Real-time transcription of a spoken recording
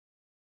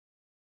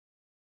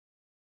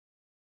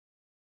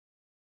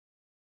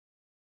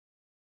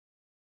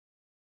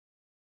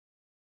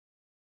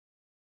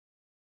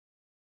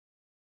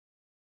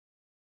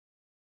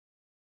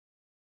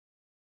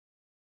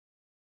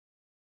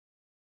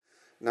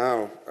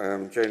Now,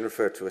 Jane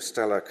referred to a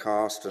stellar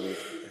cast, and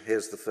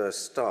here's the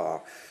first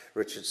star.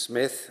 Richard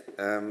Smith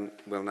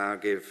will now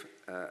give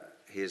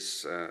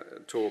his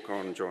talk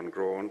on John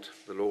Graunt,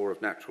 The Law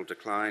of Natural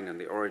Decline and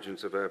the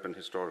Origins of Urban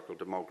Historical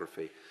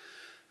Demography.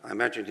 I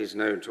imagine he's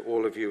known to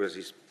all of you, as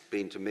he's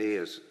been to me,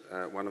 as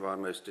one of our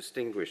most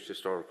distinguished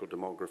historical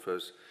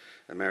demographers,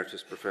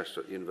 Emeritus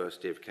Professor at the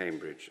University of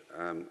Cambridge,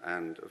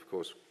 and of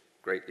course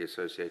greatly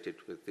associated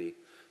with the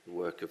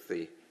work of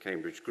the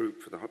Cambridge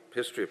Group for the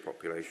History of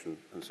Population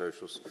and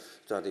Social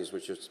Studies,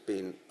 which has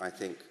been, I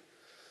think,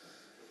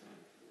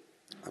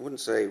 I wouldn't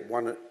say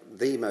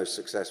the most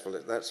successful,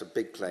 that's a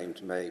big claim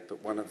to make,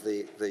 but one of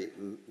the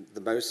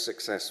most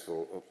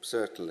successful,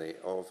 certainly,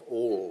 of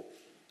all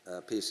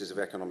pieces of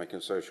economic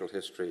and social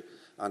history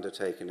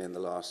undertaken in the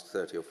last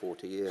 30 or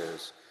 40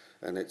 years.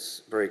 And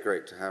it's very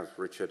great to have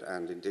Richard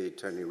and indeed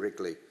Tony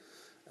Wrigley,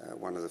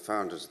 one of the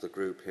founders of the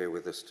group, here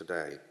with us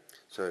today.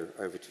 So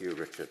over to you,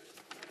 Richard.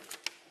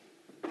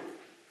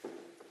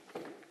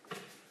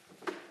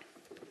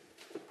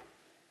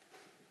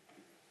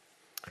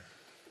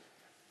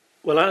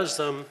 Well, as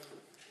the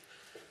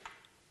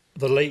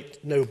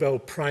late Nobel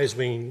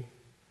Prize-winning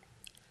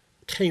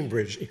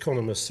Cambridge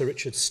economist Sir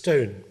Richard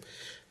Stone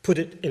put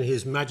it in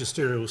his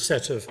magisterial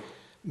set of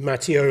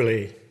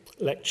Mattioli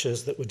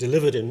lectures that were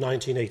delivered in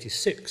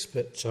 1986,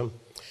 but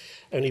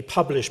only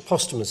published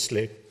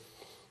posthumously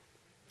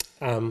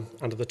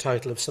under the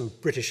title of Some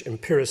British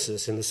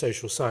Empiricists in the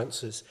Social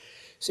Sciences,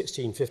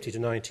 1650 to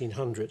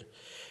 1900.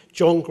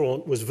 John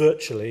Graunt was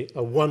virtually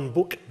a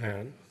one-book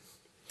man.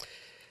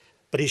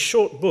 But his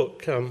short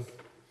book,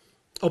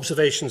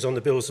 Observations on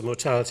the Bills of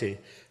Mortality,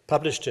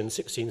 published in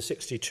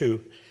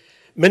 1662,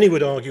 many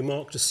would argue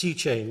marked a sea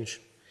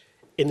change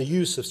in the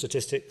use of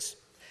statistics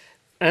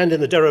and in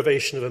the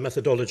derivation of a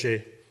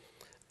methodology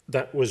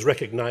that was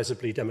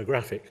recognizably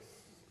demographic.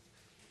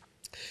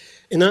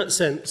 In that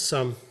sense,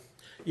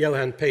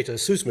 Johann Peter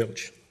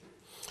Sussmilch,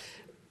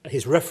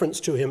 his reference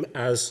to him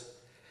as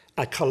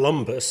a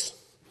Columbus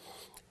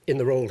in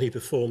the role he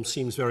performed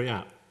seems very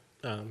apt.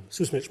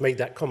 Sussmilch made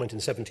that comment in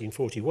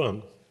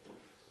 1741.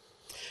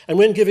 And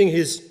when giving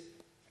his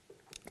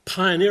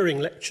pioneering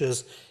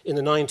lectures in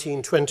the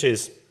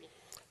 1920s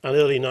and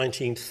early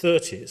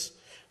 1930s,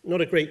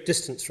 not a great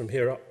distance from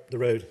here up the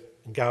road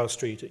in Gower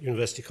Street at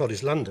University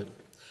College London,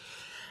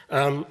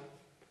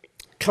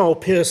 Carl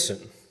Pearson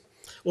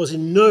was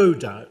in no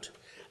doubt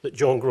that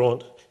John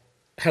Graunt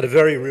had a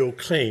very real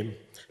claim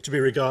to be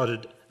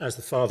regarded as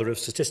the father of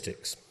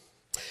statistics.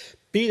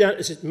 Be that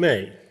as it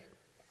may,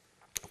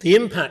 the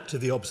impact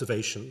of the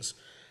observations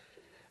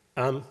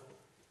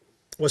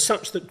was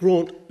such that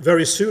Graunt,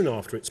 very soon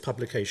after its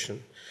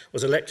publication,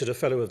 was elected a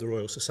Fellow of the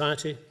Royal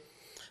Society,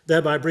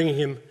 thereby bringing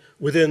him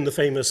within the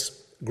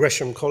famous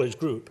Gresham College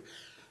group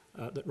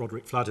that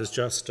Roderick Flood has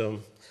just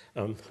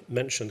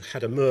mentioned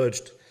had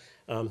emerged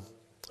a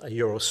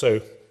year or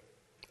so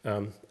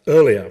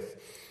earlier.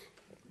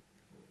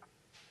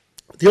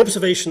 The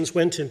observations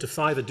went into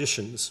 5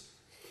 editions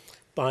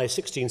by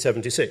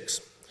 1676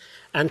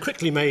 and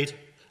quickly made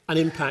an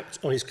impact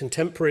on his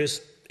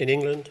contemporaries in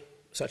England,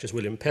 such as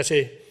William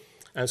Petty,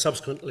 and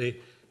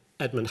subsequently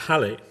Edmund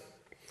Halley,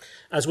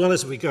 as well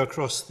as we go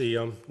across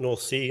the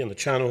North Sea and the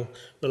Channel,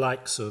 the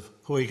likes of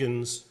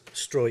Huygens,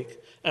 Struik,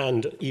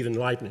 and even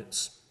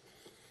Leibniz,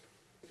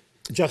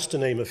 just to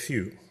name a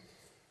few.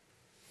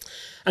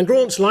 And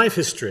Graunt's life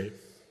history,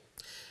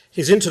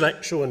 his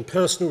intellectual and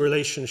personal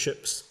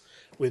relationships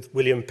with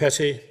William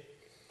Petty,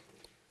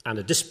 and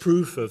a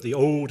disproof of the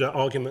older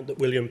argument that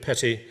William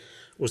Petty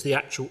was the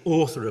actual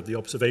author of the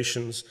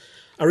observations,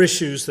 are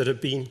issues that have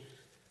been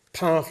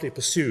powerfully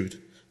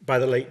pursued by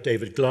the late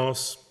David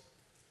Glass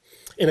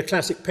in a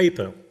classic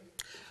paper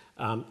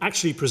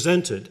actually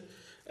presented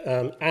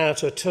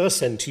at a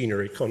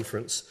tercentenary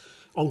conference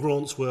on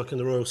Graunt's work in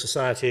the Royal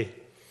Society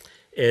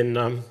in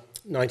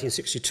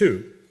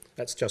 1962.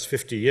 That's just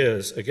 50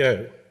 years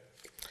ago.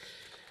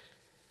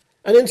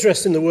 And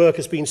interest in the work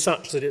has been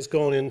such that it's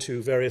gone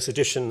into various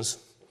editions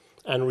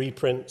and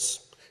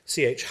reprints.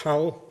 C.H.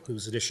 Hull,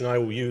 whose edition I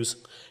will use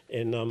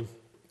in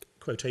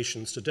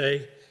quotations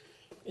today,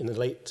 in the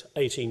late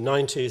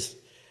 1890s,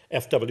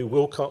 F.W.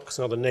 Wilcox,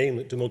 another name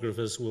that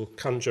demographers will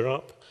conjure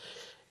up,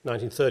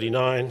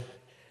 1939,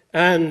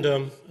 and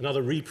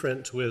another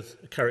reprint with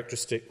a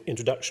characteristic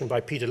introduction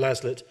by Peter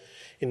Laslett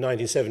in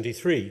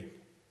 1973.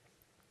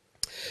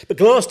 But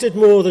Glass did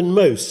more than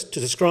most to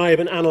describe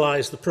and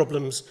analyse the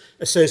problems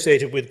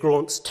associated with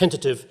Graunt's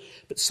tentative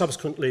but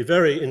subsequently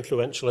very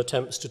influential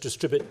attempts to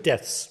distribute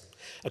deaths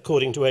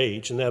according to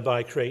age and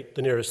thereby create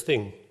the nearest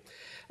thing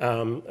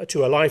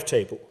to a life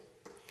table.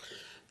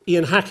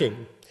 Ian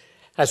Hacking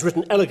has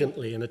written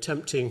elegantly in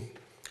attempting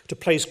to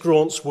place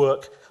Graunt's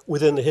work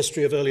within the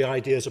history of early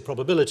ideas of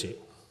probability.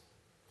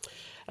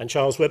 And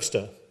Charles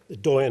Webster, the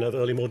doyen of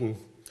early modern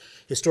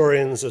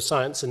historians of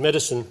science and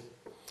medicine,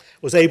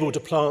 was able to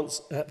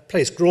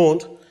place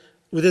Graunt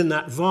within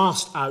that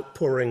vast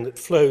outpouring that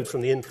flowed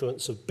from the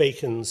influence of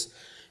Bacon's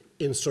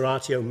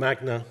Instauratio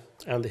Magna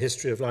and the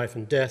history of life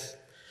and death,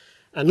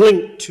 and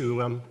linked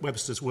to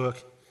Webster's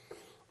work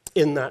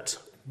in that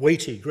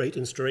weighty Great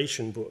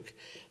Instauration book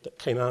that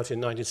came out in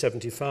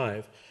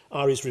 1975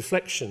 are his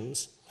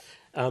reflections,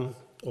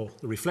 or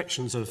the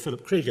reflections of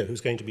Philip Krieger,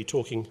 who's going to be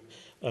talking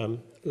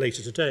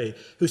later today,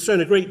 who's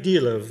thrown a great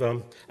deal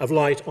of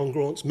light on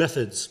Graunt's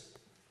methods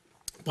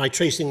by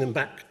tracing them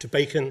back to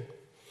Bacon,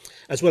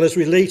 as well as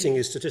relating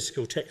his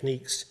statistical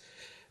techniques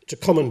to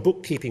common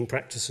bookkeeping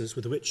practices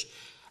with which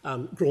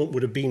Graunt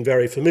would have been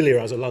very familiar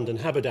as a London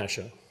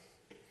haberdasher.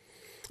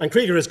 And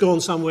Krieger has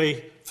gone some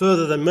way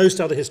further than most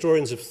other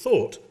historians have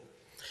thought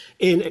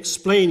in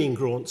explaining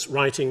Graunt's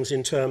writings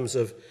in terms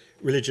of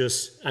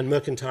religious and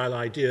mercantile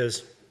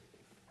ideas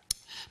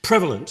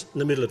prevalent in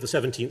the middle of the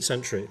 17th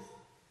century.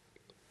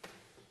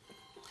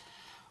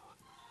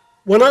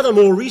 One other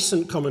more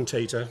recent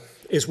commentator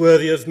is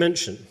worthy of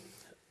mention.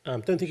 I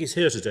don't think he's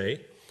here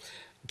today,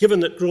 given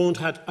that Graunt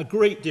had a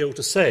great deal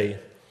to say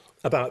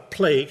about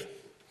plague,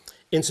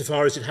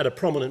 insofar as it had a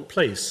prominent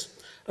place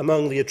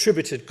among the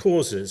attributed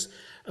causes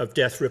of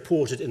death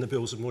reported in the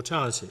Bills of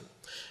Mortality.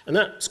 And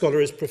that scholar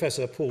is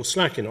Professor Paul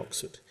Slack in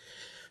Oxford,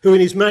 who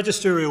in his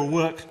magisterial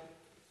work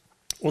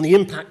on the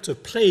impact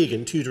of plague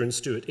in Tudor and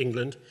Stuart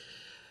England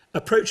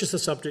approaches the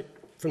subject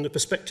from the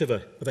perspective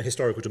of a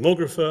historical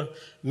demographer,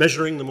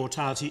 measuring the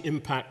mortality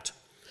impact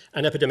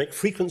and epidemic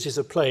frequencies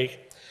of plague,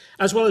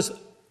 as well as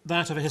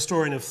that of a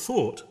historian of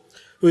thought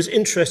who is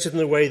interested in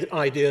the way that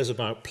ideas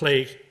about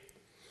plague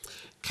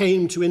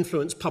came to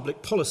influence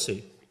public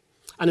policy,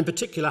 and in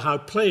particular how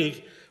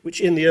plague, which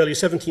in the early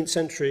 17th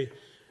century,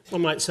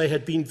 one might say,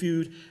 had been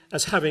viewed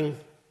as having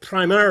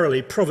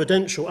primarily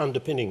providential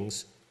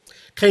underpinnings,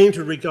 came to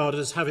be regarded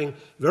as having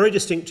very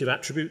distinctive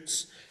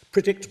attributes,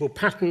 predictable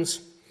patterns,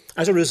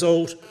 as a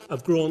result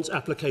of Graunt's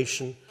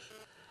application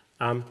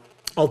of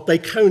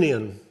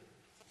Baconian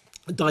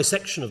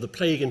dissection of the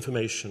plague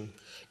information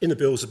in the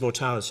Bills of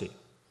Mortality,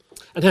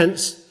 and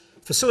hence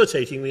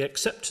facilitating the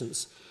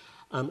acceptance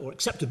or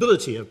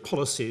acceptability of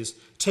policies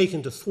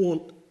taken to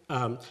thwart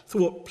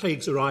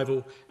plague's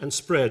arrival and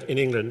spread in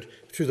England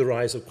through the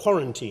rise of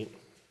quarantine,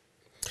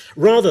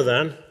 rather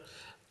than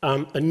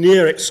a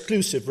near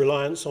exclusive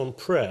reliance on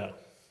prayer.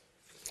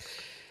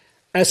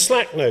 As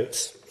Slack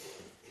notes,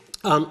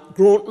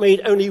 Graunt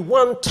made only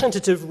one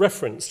tentative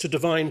reference to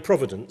divine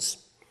providence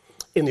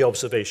in the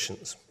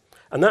observations,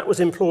 and that was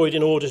employed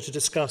in order to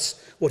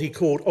discuss what he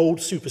called old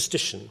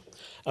superstition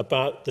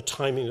about the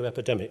timing of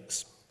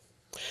epidemics.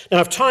 Now,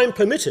 if time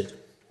permitted,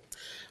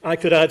 I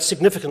could add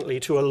significantly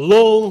to a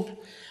long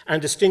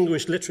and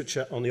distinguished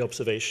literature on the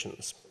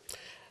observations.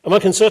 And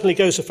one can certainly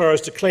go so far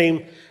as to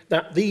claim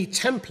that the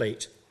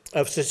template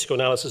of statistical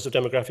analysis of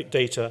demographic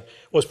data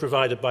was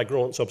provided by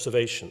Graunt's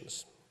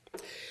observations.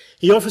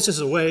 He offers us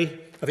a way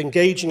of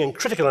engaging in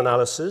critical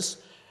analysis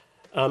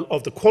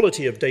of the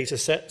quality of data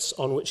sets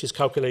on which his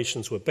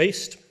calculations were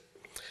based,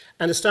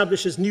 and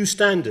establishes new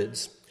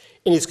standards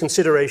in his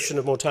consideration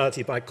of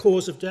mortality by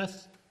cause of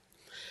death,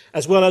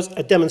 as well as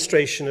a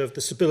demonstration of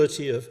the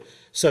stability of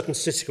certain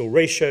statistical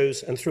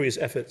ratios and through his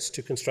efforts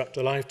to construct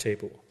a life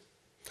table.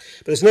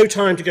 But there's no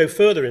time to go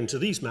further into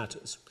these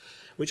matters,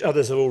 which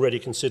others have already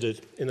considered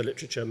in the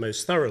literature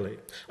most thoroughly.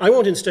 I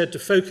want instead to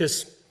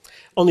focus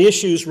on the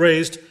issues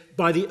raised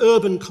by the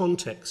urban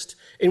context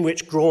in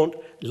which Graunt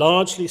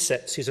largely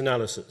sets his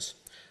analysis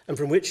and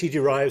from which he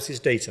derives his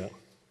data.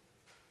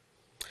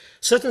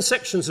 Certain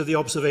sections of the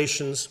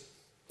observations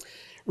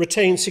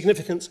retain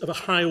significance of a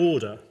high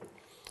order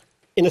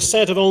in a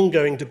set of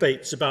ongoing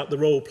debates about the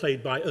role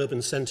played by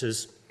urban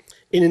centres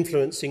in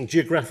influencing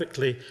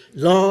geographically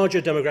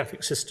larger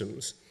demographic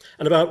systems,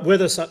 and about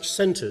whether such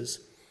centres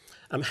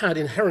had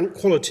inherent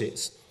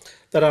qualities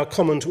that are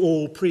common to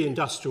all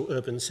pre-industrial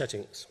urban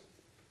settings.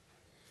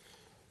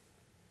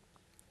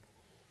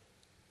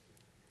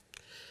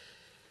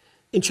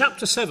 In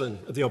Chapter 7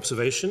 of the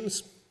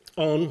Observations,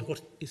 on what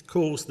he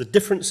calls the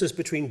differences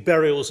between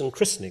burials and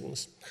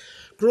christenings,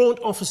 Graunt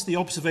offers the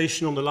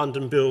observation on the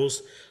London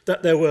Bills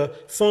that there were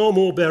far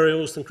more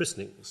burials than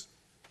christenings.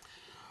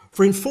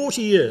 For in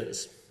 40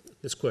 years,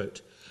 this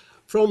quote,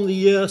 from the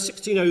year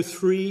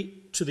 1603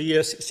 to the year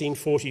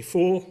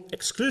 1644,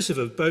 exclusive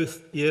of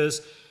both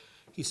years,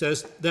 he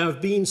says, there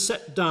have been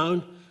set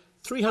down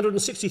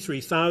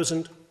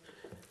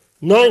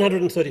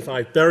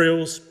 363,935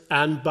 burials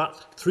and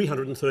but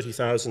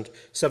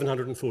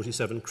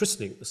 330,747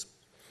 christenings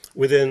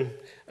within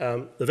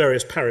the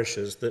various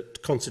parishes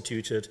that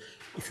constituted,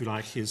 if you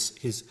like,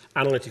 his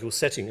analytical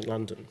setting in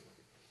London.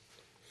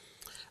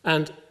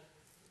 And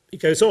he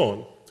goes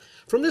on,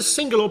 from this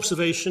single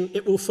observation,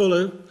 it will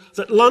follow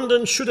that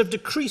London should have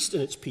decreased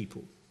in its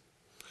people,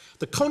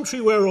 the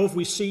contrary whereof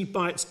we see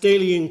by its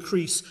daily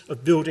increase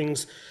of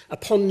buildings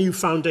upon new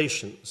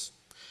foundations,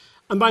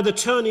 and by the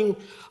turning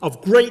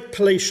of great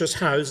palatial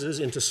houses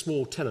into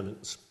small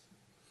tenements.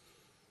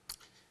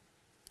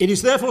 It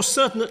is therefore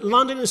certain that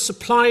London is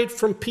supplied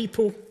with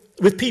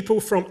people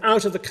from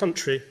out of the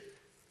country,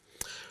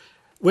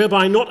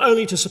 whereby not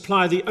only to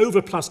supply the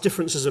overplus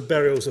differences of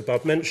burials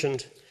above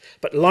mentioned,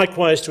 but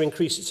likewise to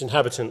increase its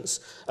inhabitants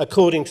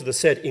according to the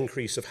said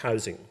increase of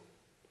housing.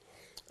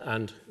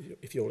 And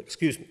if you'll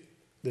excuse me,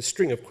 this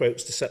string of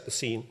quotes to set the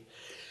scene.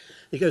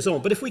 He goes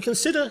on, but if we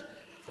consider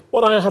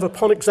what I have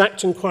upon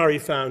exact inquiry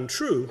found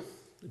true,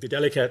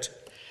 videlicet,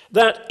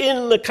 that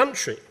in the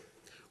country,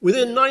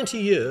 within 90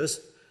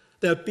 years,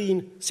 there have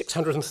been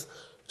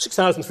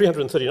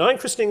 6,339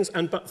 christenings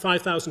and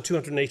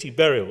 5,280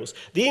 burials.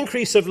 The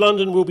increase of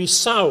London will be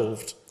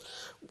salved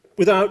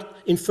without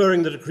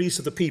inferring the decrease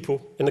of the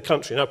people in the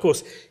country. Now, of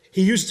course,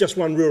 he used just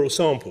one rural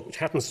sample, which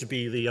happens to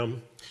be the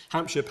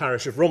Hampshire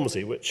parish of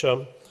Romsey, which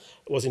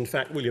was in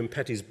fact William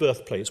Petty's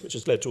birthplace, which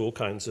has led to all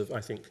kinds of,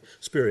 I think,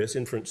 spurious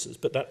inferences,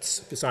 but that's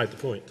beside the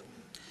point.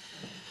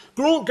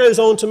 Graunt goes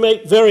on to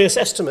make various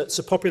estimates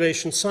of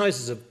population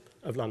sizes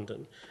of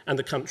London and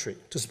the country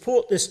to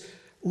support this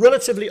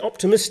relatively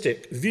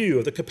optimistic view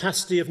of the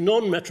capacity of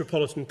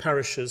non-metropolitan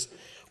parishes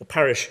or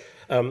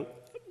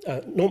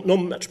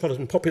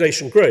non-metropolitan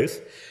population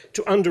growth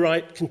to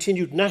underwrite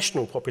continued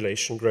national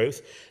population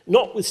growth,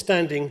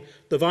 notwithstanding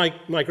the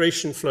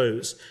migration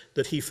flows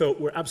that he felt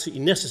were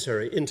absolutely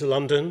necessary into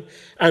London,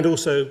 and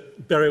also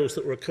burials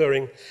that were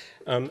occurring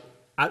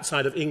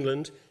outside of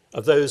England,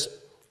 of those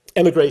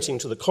emigrating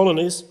to the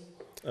colonies,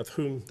 of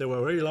whom there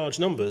were very large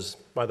numbers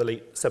by the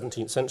late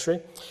 17th century,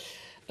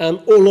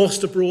 or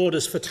lost abroad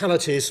as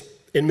fatalities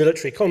in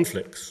military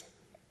conflicts.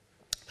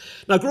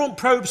 Now, Graunt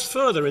probes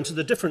further into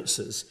the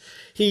differences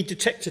he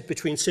detected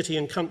between city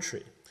and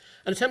country,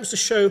 and attempts to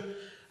show,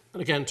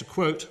 and again to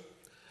quote,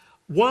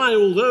 why,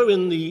 although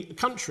in the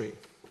country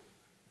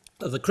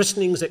the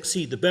christenings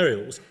exceed the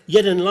burials,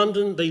 yet in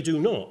London they do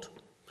not.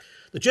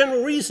 The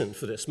general reason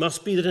for this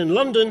must be that in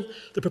London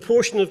the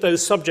proportion of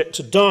those subject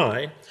to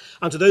die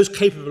and to those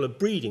capable of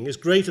breeding is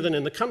greater than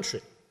in the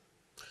country.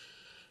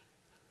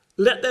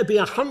 Let there be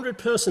 100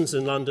 persons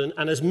in London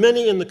and as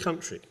many in the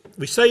country.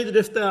 We say that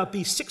if there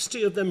be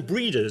 60 of them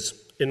breeders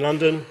in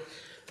London,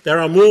 there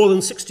are more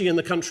than 60 in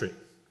the country.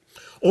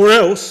 Or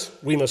else,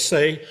 we must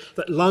say,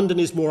 that London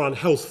is more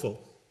unhealthful,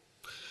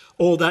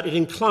 or that it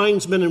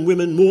inclines men and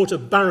women more to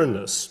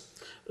barrenness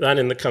than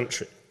in the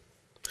country.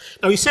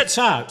 Now, he sets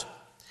out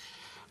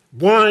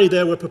why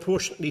there were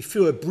proportionately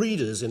fewer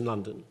breeders in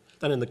London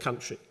than in the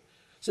country,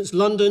 since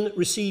London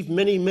received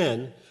many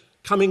men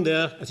coming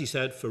there, as he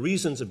said, for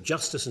reasons of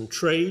justice and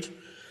trade,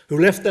 who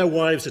left their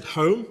wives at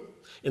home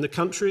in the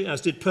country,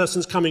 as did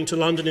persons coming to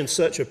London in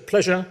search of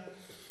pleasure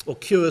or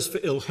cures for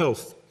ill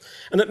health,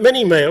 and that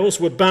many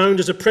males were bound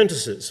as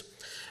apprentices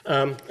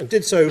and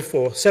did so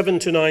for 7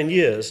 to 9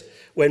 years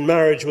when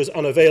marriage was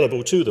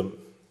unavailable to them.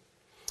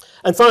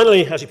 And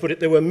finally, as he put it,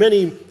 there were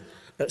many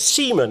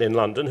seamen in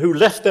London who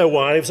left their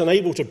wives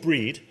unable to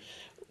breed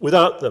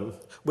without them,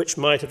 which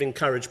might have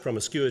encouraged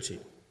promiscuity.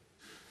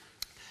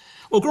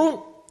 Well,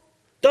 Graunt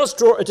does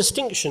draw a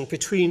distinction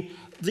between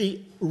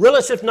the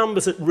relative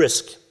numbers at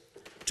risk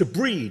to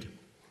breed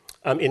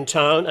in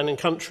town and in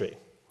country,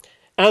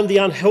 and the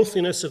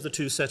unhealthiness of the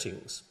two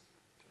settings.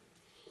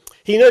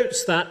 He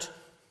notes that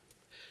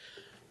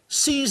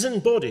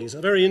seasoned bodies,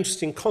 a very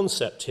interesting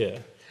concept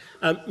here,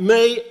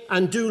 may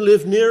and do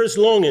live near as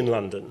long in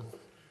London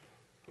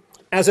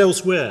as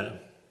elsewhere.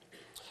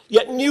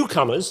 Yet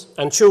newcomers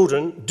and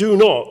children do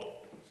not,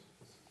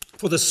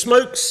 for the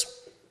smokes,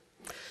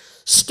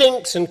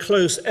 stinks and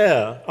close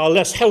air are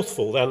less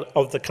healthful than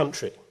of the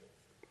country.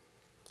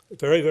 A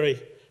very,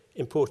 very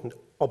important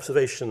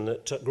observation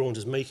that Graunt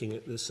is making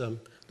at this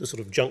sort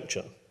of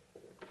juncture.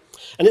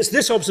 And it's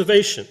this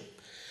observation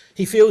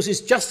he feels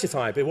is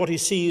justified by what he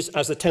sees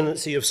as the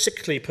tendency of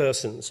sickly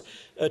persons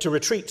to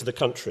retreat to the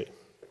country.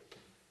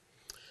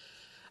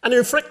 And in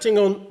reflecting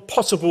on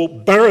possible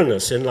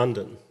barrenness in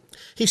London,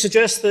 he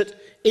suggests that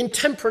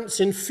intemperance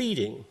in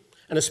feeding,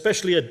 and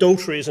especially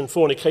adulteries and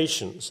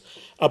fornications,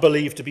 are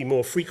believed to be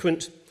more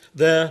frequent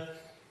there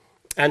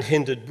and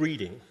hindered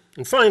breeding.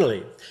 And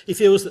finally, he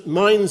feels that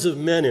minds of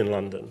men in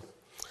London,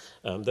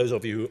 those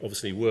of you who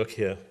obviously work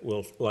here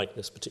will like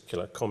this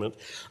particular comment,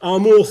 are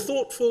more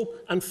thoughtful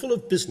and full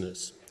of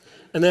business,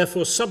 and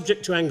therefore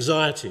subject to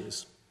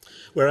anxieties,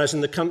 whereas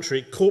in the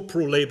country,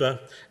 corporal labour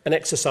and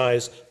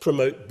exercise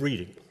promote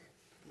breeding.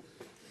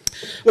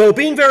 Well,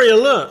 being very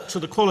alert to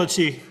the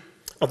quality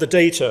of the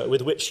data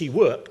with which he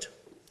worked,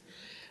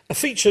 a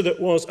feature that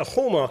was a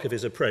hallmark of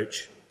his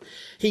approach,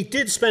 he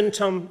did spend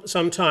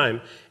some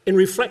time in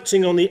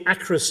reflecting on the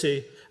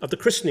accuracy of the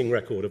christening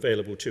record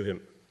available to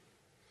him.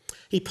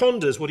 He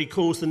ponders what he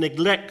calls the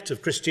neglect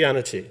of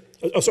Christianity,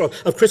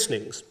 of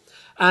christenings,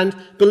 and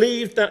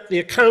believed that the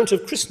account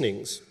of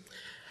christenings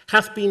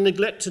hath been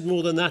neglected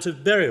more than that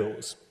of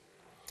burials,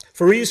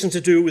 for reasons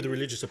to do with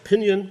religious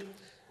opinion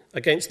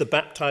against the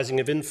baptizing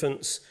of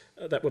infants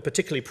that were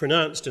particularly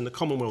pronounced in the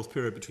Commonwealth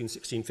period between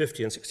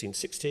 1650 and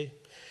 1660.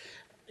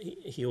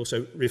 He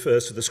also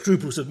refers to the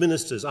scruples of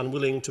ministers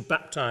unwilling to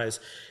baptize,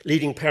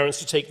 leading parents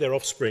to take their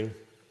offspring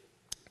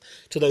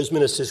to those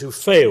ministers who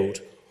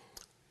failed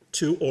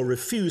to or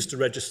refused to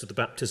register the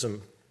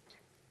baptism.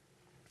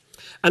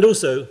 And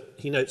also,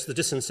 he notes the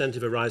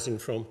disincentive arising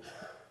from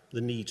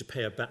the need to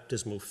pay a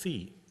baptismal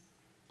fee.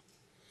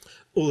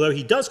 Although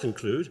he does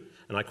conclude,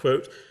 and I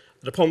quote,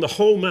 that upon the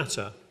whole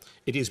matter,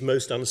 it is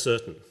most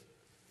uncertain.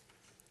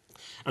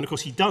 And of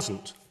course, he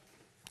doesn't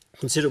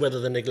consider whether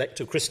the neglect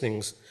of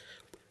christenings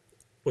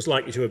was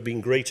likely to have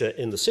been greater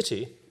in the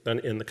city than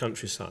in the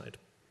countryside.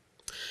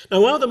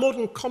 Now, while the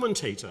modern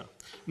commentator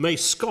may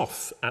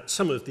scoff at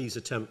some of these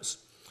attempts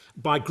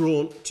by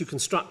Graunt to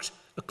construct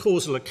a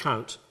causal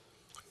account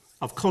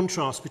of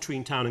contrast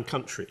between town and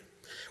country,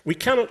 we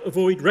cannot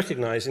avoid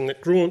recognizing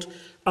that Graunt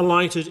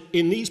alighted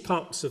in these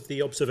parts of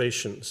the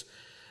observations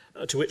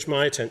to which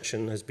my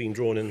attention has been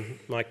drawn in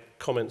my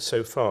comments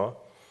so far,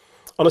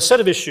 on a set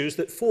of issues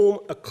that form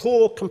a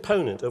core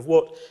component of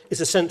what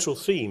is a central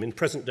theme in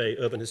present-day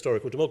urban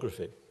historical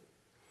demography.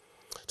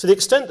 To the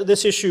extent that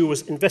this issue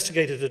was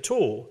investigated at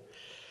all,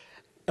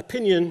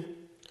 opinion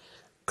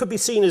could be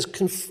seen as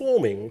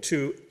conforming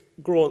to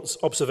Graunt's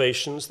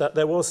observations that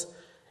there was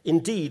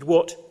indeed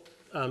what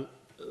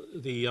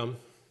the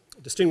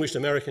distinguished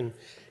American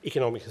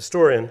economic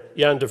historian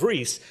Jan de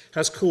Vries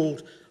has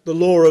called the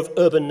law of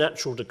urban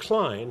natural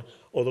decline,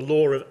 or the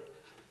law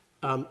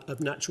of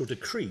natural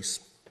decrease.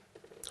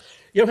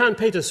 Johann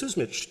Peter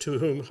Susmich, to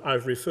whom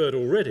I've referred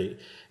already,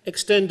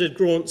 extended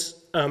Graunt's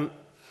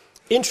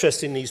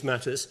interest in these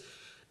matters,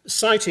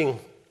 citing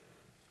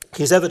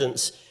his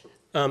evidence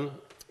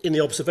in the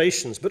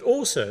observations, but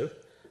also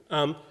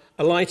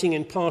alighting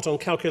in part on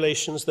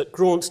calculations that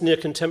Graunt's near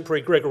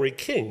contemporary Gregory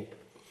King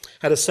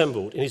had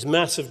assembled in his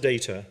mass of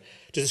data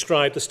to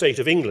describe the state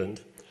of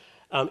England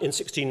in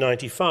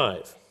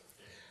 1695.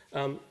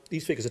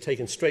 These figures are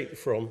taken straight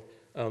from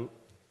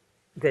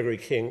Gregory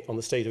King on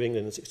the state of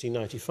England in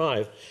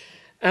 1695.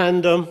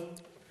 And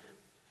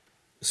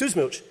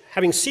Susmich,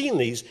 having seen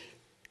these,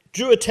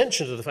 drew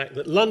attention to the fact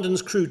that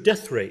London's crude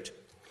death rate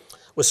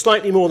was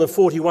slightly more than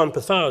 41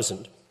 per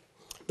thousand.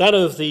 That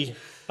of the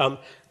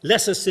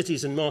lesser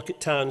cities and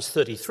market towns,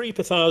 33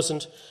 per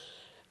thousand,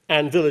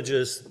 and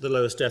villages, the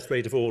lowest death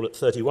rate of all, at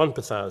 31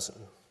 per thousand.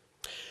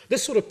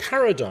 This sort of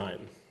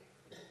paradigm,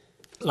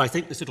 I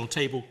think this little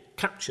table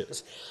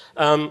captures,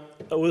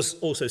 was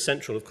also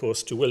central, of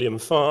course, to William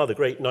Farr, the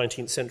great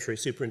 19th century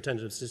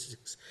superintendent of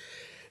statistics,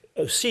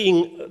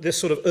 seeing this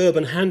sort of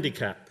urban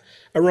handicap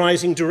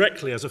arising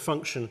directly as a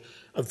function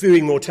of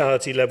viewing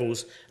mortality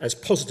levels as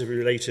positively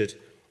related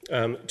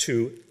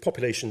to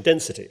population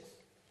density.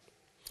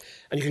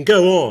 And you can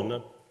go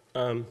on,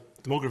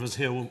 demographers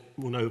here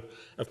will know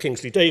of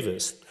Kingsley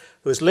Davis,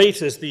 who as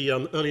late as the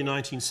early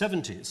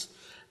 1970s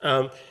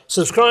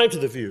subscribed to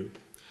the view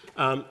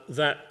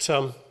that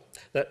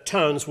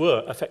towns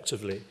were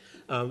effectively,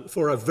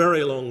 for a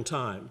very long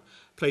time,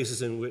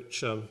 places in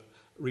which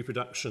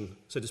reproduction,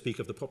 so to speak,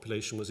 of the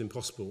population was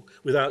impossible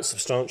without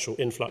substantial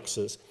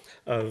influxes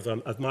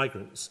of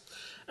migrants.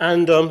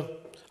 And a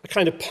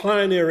kind of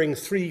pioneering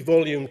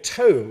three-volume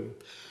tome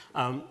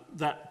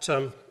that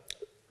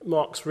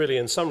marks really,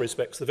 in some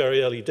respects, the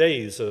very early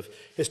days of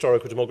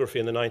historical demography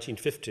in the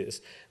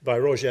 1950s by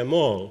Roger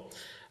Moll.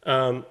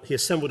 He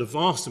assembled a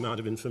vast amount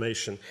of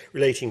information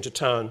relating to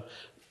town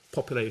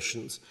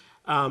populations,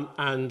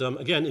 and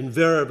again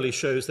invariably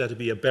shows there to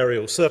be a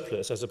burial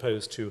surplus as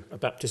opposed to a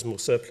baptismal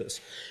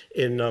surplus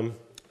in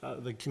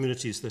the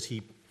communities that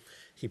he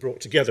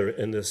brought together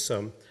in this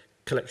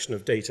collection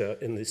of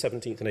data in the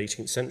 17th and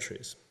 18th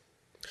centuries.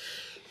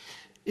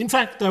 In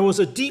fact, there was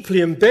a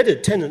deeply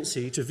embedded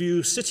tendency to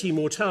view city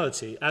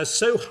mortality as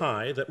so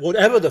high that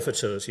whatever the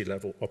fertility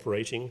level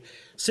operating,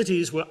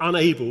 cities were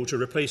unable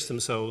to replace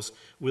themselves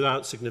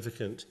without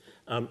significant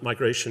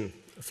migration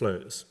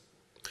flows.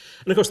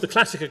 And of course, the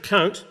classic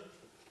account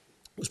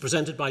was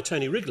presented by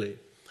Tony Wrigley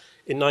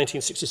in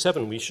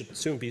 1967. We should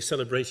soon be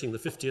celebrating the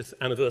 50th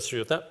anniversary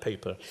of that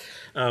paper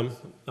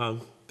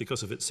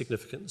because of its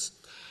significance,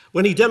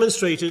 when he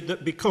demonstrated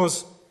that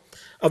because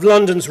of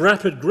London's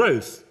rapid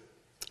growth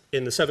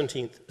in the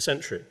 17th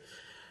century,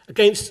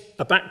 against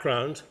a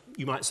background,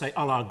 you might say,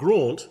 a la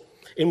Graunt,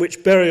 in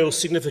which burials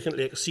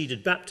significantly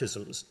exceeded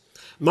baptisms,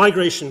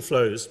 migration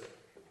flows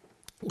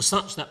were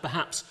such that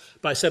perhaps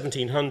by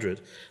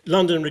 1700,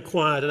 London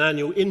required an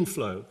annual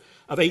inflow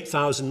of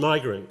 8,000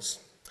 migrants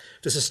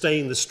to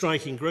sustain the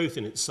striking growth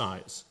in its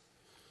size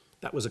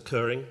that was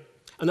occurring,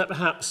 and that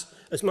perhaps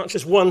as much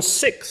as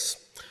 1/6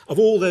 of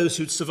all those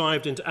who'd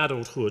survived into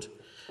adulthood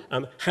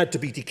had to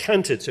be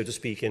decanted, so to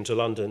speak, into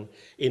London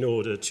in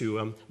order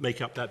to make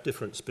up that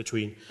difference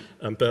between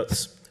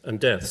births and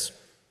deaths.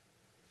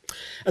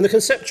 And the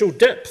conceptual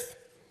depth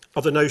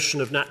of the notion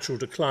of natural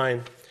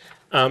decline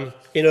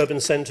in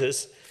urban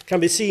centres can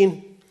be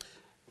seen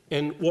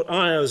in what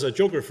I, as a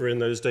geographer in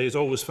those days,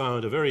 always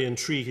found a very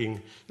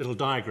intriguing little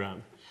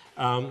diagram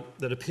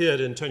that appeared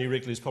in Tony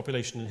Wrigley's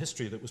Population and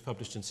History that was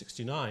published in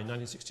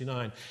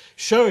 1969,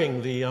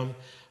 showing the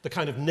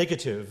kind of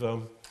negative,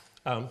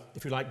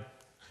 if you like,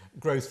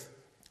 growth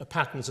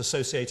patterns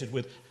associated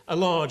with a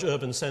large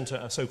urban centre,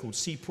 a so-called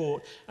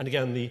seaport, and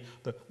again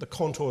the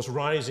contours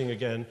rising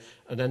again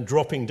and then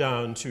dropping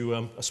down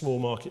to a small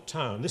market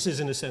town. This is,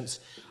 in a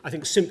sense, I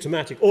think,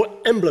 symptomatic or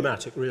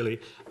emblematic, really,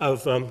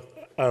 of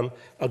a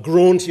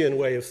Grauntian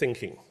way of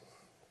thinking.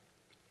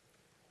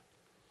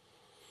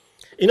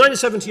 In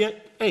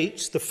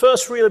 1978, the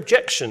first real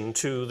objection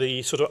to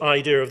the sort of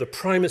idea of the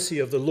primacy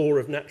of the law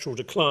of natural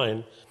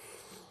decline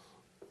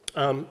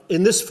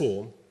in this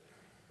form,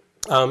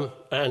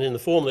 and in the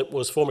form that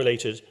was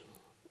formulated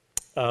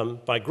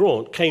by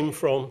Graunt, came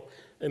from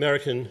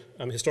American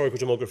historical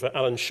demographer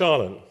Alan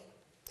Sharlin,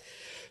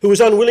 who was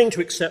unwilling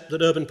to accept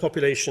that urban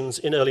populations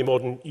in early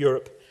modern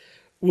Europe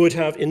would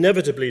have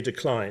inevitably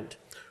declined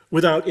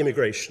without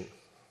immigration.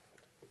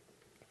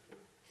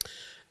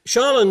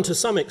 Sharlin, to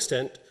some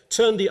extent,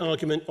 turned the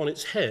argument on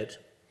its head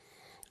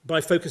by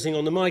focusing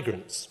on the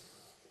migrants.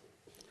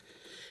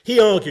 He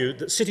argued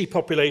that city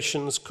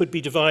populations could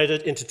be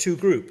divided into two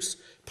groups,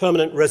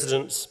 permanent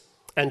residents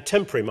and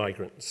temporary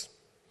migrants.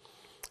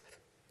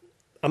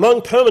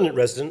 Among permanent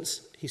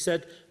residents, he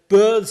said,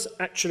 births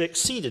actually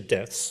exceeded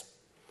deaths,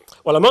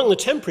 while among the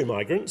temporary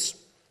migrants,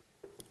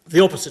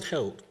 the opposite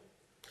held.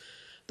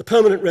 The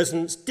permanent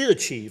residents did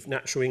achieve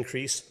natural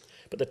increase,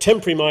 but the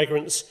temporary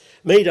migrants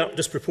made up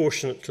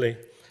disproportionately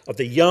of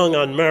the young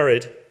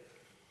unmarried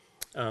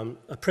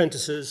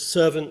apprentices,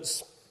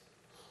 servants,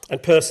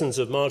 and persons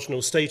of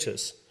marginal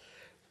status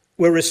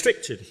were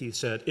restricted, he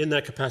said, in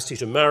their capacity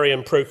to marry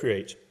and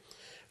procreate,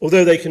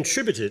 although they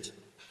contributed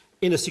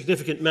in a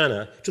significant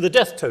manner to the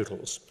death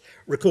totals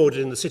recorded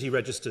in the city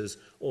registers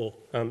or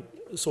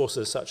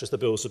sources such as the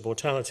Bills of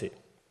Mortality.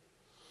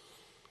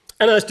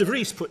 And as De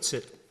Vries puts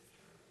it,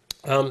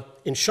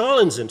 in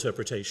Sharlin's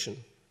interpretation,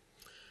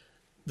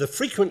 the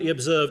frequently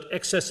observed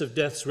excess of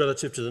deaths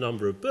relative to the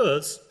number of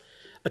births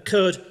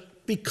occurred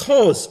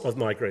because of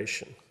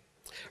migration,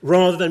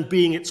 rather than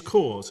being its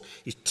cause.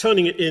 He's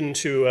turning it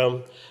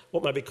into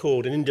what might be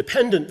called an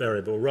independent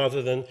variable,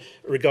 rather than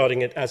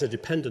regarding it as a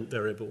dependent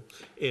variable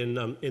in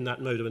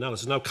that mode of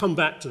analysis. And I'll come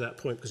back to that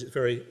point because it's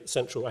very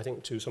central, I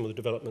think, to some of the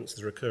developments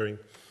that are occurring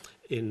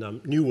in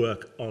new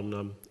work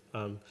on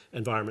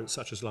environments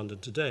such as London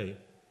today.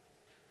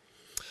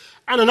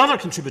 And another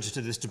contributor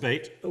to this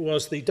debate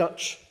was the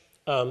Dutch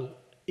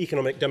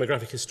economic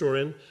demographic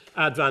historian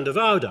Ad van der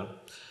Woude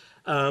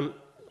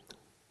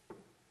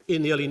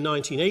in the early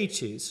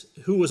 1980s,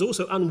 who was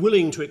also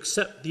unwilling to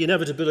accept the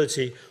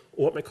inevitability,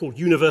 or what may be called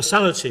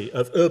universality,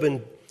 of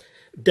urban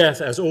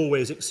death as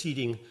always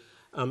exceeding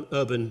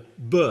urban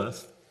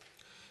birth,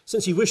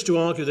 since he wished to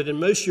argue that in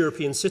most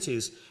European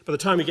cities, by the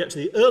time we get to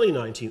the early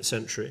 19th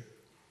century,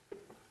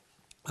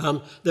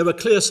 there were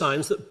clear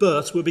signs that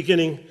births were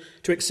beginning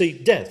to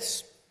exceed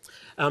deaths.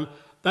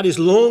 That is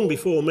long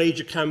before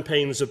major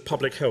campaigns of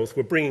public health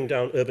were bringing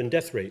down urban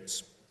death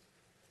rates.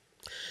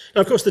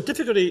 Now, of course, the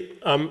difficulty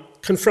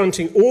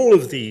confronting all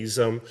of these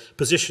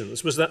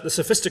positions was that the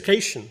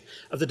sophistication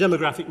of the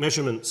demographic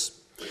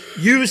measurements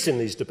used in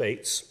these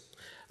debates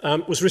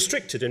was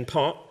restricted in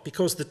part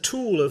because the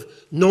tool of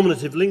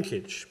nominative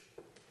linkage,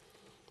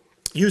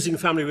 using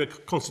family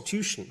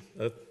reconstitution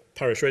of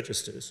parish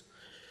registers,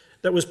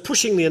 that was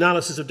pushing the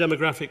analysis of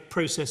demographic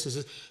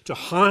processes to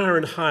higher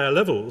and higher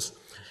levels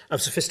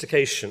of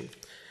sophistication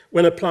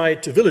when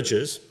applied to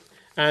villages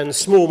and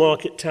small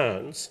market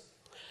towns,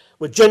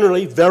 were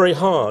generally very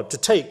hard to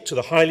take to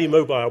the highly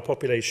mobile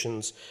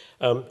populations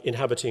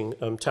inhabiting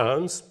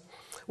towns,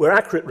 where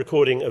accurate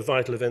recording of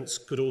vital events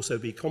could also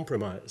be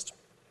compromised.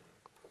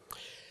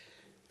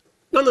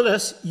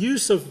 Nonetheless,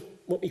 use of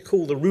what we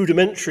call the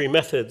rudimentary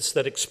methods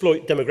that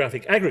exploit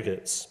demographic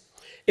aggregates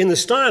in the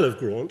style of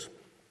Graunt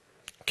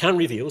can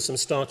reveal some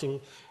starting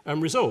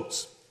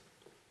results.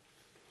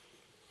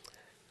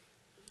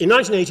 In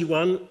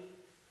 1981,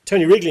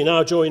 Tony Wrigley,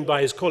 now joined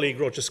by his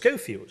colleague Roger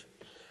Schofield,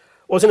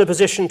 was in a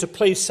position to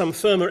place some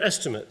firmer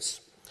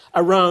estimates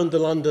around the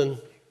London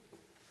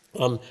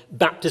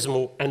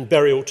baptismal and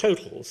burial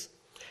totals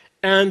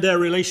and their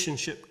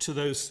relationship to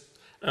those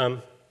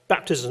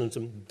baptisms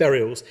and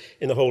burials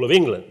in the whole of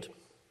England.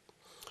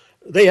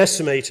 They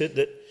estimated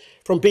that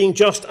from being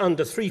just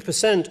under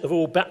 3% of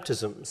all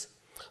baptisms,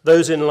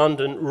 those in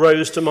London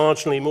rose to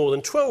marginally more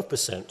than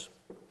 12%,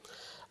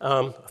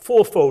 a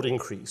fourfold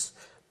increase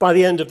by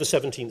the end of the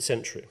 17th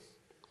century.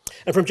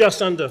 And from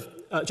just over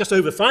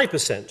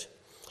 5%,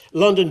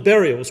 London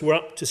burials were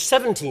up to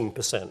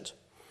 17%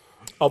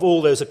 of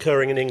all those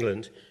occurring in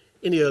England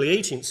in the early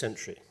 18th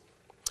century.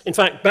 In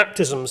fact,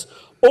 baptisms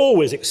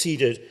always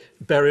exceeded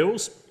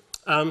burials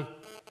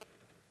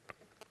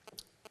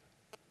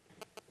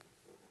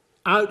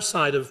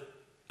outside of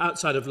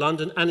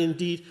London, and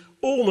indeed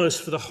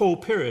almost for the whole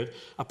period,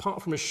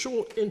 apart from a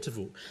short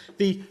interval.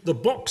 The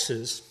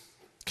boxes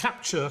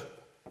capture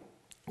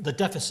the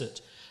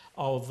deficit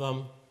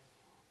of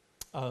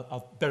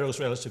burials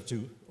relative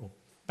to, or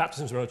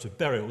baptisms relative to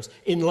burials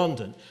in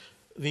London.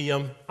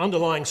 The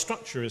underlying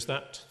structure is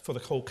that for the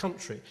whole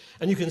country.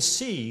 And you can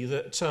see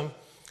that,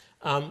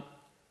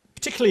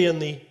 particularly in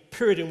the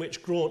period in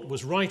which Graunt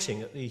was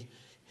writing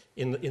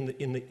in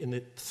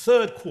the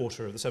third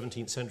quarter of the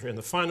 17th century and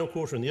the final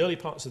quarter in the early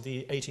parts of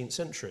the 18th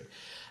century,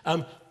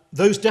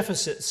 those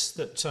deficits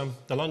that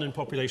the London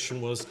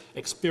population was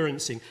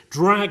experiencing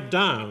dragged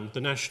down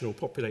the national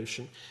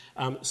population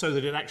so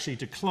that it actually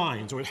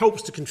declines, or it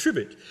helps to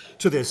contribute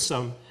to this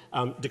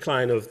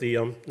decline of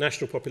the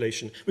national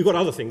population. We've got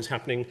other things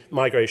happening,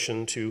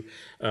 migration to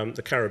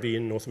the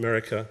Caribbean, North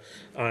America,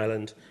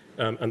 Ireland,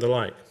 and the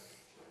like.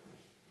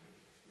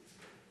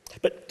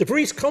 But de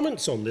Vries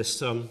comments on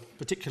this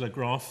particular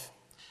graph.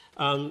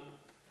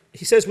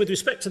 He says, with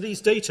respect to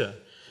these data,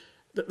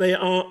 that they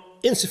are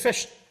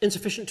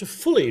insufficient to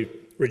fully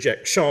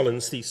reject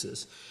Charlin's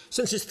thesis,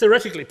 since it's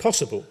theoretically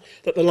possible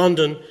that the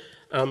London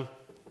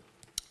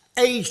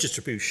age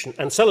distribution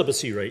and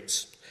celibacy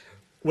rates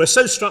were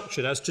so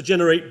structured as to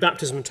generate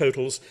baptism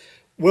totals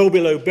well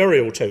below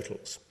burial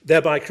totals,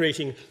 thereby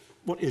creating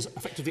what is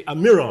effectively a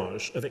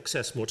mirage of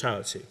excess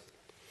mortality.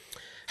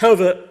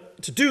 However,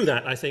 to do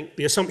that, I think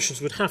the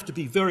assumptions would have to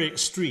be very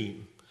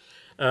extreme.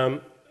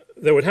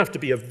 There would have to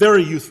be a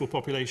very youthful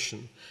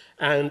population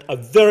and a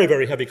very,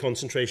 very heavy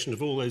concentration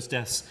of all those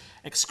deaths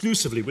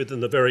exclusively within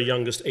the very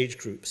youngest age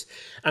groups.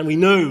 And we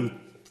know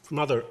from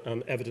other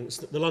evidence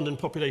that the London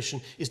population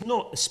is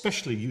not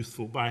especially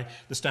youthful by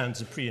the standards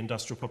of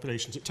pre-industrial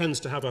populations. It tends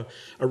to have a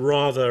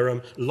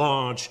rather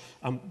large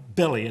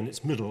belly in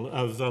its middle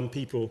of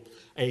people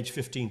aged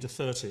 15 to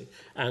 30,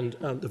 and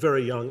the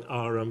very young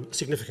are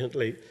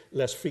significantly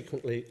less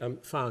frequently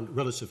found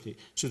relatively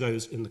to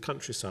those in the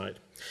countryside.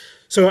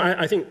 So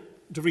I think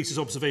de Vries's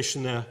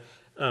observation there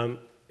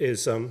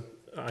is,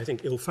 I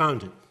think,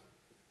 ill-founded.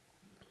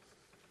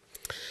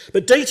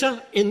 But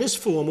data in this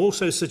form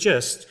also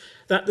suggests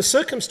that the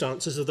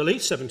circumstances of the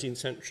late 17th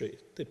century,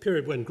 the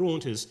period when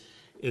Graunt is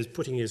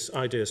putting his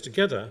ideas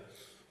together,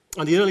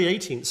 and the early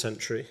 18th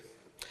century,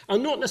 are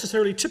not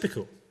necessarily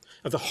typical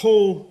of the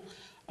whole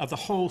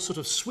sort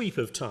of sweep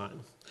of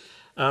time.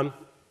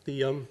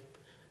 The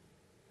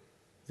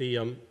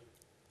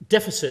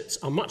deficits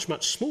are much,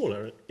 much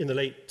smaller in the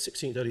late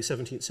 16th, early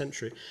 17th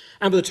century.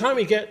 And by the time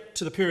we get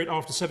to the period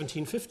after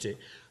 1750,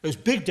 those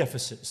big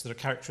deficits that are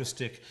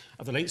characteristic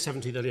of the late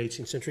 17th, early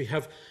 18th century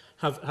have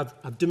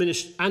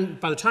diminished. And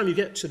by the time you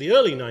get to the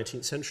early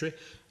 19th century,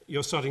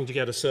 you're starting to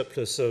get a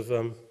surplus of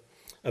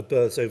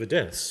births over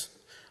deaths.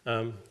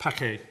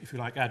 Paquet, if you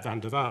like, ad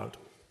van der Waard.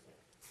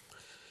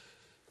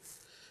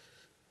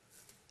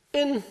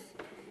 In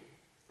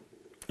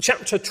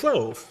chapter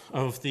 12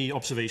 of the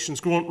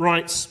Observations, Graunt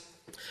writes,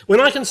 "When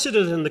I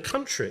consider that in the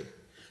country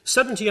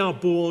 70 are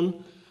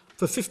born,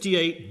 for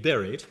 58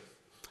 buried,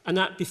 and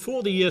that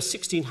before the year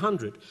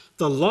 1600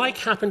 the like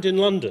happened in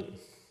London."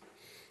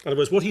 In other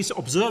words, what he's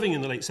observing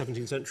in the late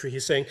 17th century,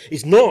 he's saying,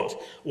 is not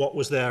what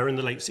was there in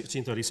the late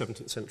 16th, early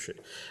 17th century.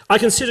 "I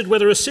considered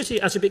whether a city,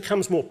 as it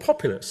becomes more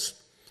populous,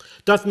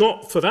 doth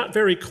not for that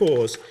very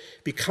cause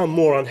become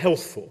more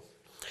unhealthful.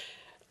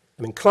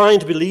 I'm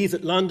inclined to believe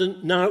that London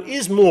now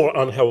is more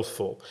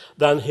unhealthful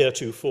than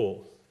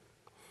heretofore.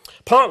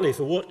 Partly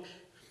for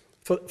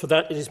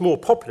that it is more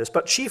populous,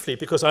 but chiefly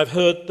because I've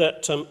heard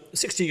that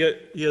 60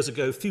 years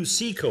ago few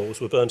sea coals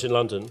were burnt in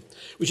London,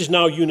 which is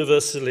now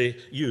universally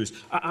used."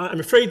 I'm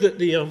afraid that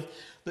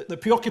the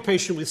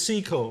preoccupation with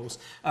sea coals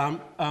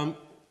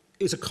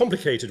is a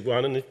complicated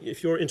one, and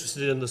if you're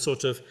interested in the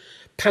sort of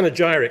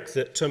panegyric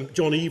that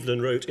John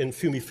Evelyn wrote in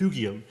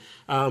Fumifugium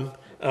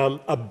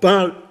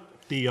about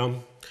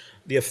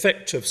the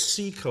effect of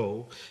sea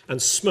coal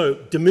and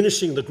smoke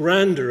diminishing the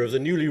grandeur of the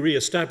newly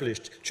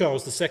re-established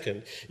Charles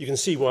II, you can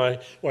see why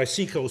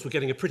sea coals were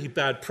getting a pretty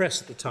bad press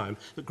at the time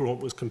that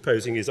Graunt was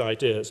composing his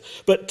ideas.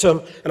 But,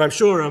 and I'm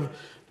sure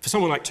for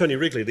someone like Tony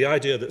Wrigley, the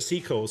idea that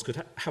sea coals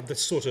could have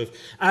this sort of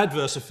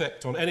adverse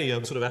effect on any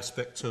sort of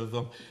aspect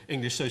of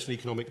English social and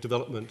economic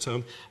development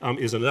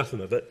is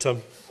anathema. But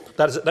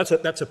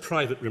that's a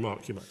private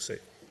remark, you might say.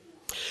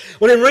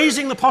 Well, in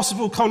raising the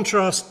possible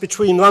contrast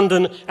between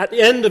London at the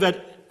end of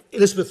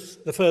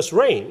Elizabeth I's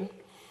reign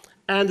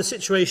and the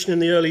situation in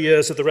the early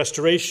years of the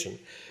Restoration,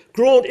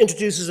 Graunt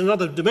introduces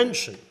another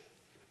dimension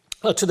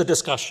to the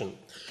discussion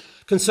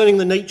concerning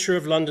the nature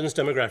of London's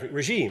demographic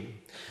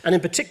regime, and in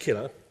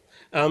particular,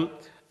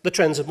 the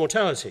trends of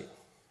mortality.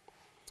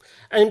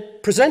 And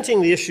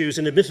presenting the issues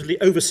in admittedly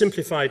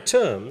oversimplified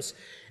terms,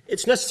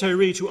 it's necessary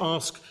really to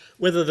ask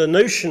whether the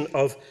notion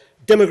of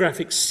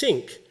demographic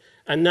sink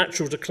and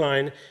natural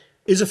decline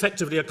is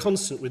effectively a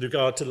constant with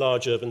regard to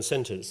large urban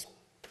centres.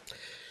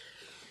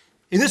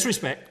 In this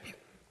respect,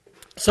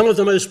 some of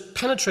the most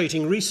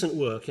penetrating recent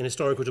work in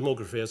historical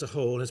demography as a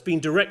whole has been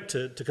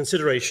directed to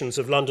considerations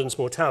of London's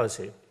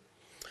mortality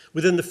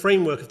within the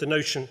framework of the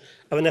notion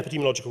of an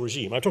epidemiological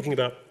regime. I'm talking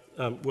about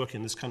work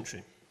in this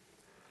country.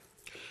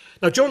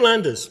 Now, John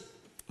Landers,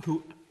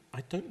 who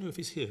I don't know if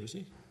he's here, is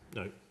he?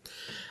 No.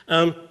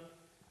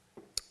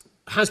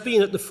 Has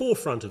been at the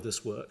forefront of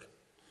this work,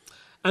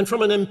 and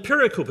from an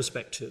empirical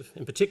perspective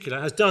in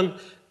particular has done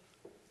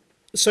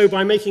so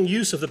by making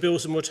use of the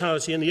Bills of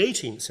Mortality in the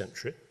 18th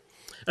century,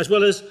 as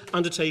well as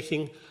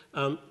undertaking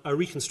a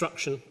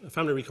reconstruction, a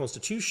family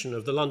reconstitution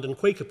of the London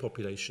Quaker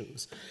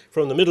populations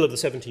from the middle of the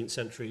 17th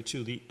century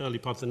to the early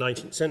part of the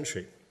 19th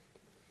century.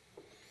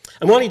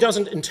 And while he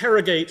doesn't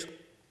interrogate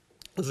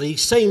the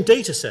same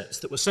data sets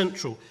that were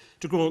central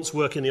to Graunt's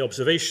work in the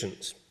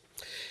Observations,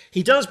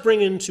 he does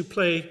bring into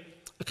play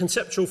a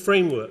conceptual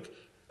framework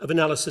of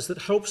analysis that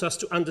helps us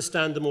to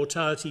understand the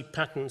mortality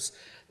patterns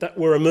that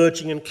were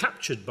emerging and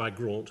captured by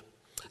Graunt,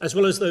 as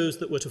well as those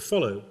that were to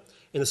follow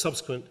in the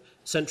subsequent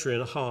century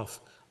and a half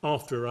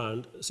after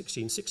around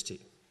 1660.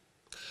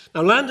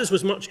 Now, Landers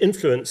was much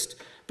influenced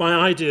by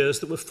ideas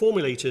that were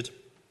formulated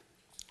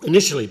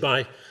initially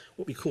by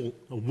what we call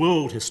a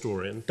world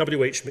historian,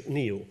 W.H.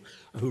 McNeill,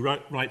 who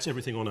writes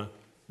everything on a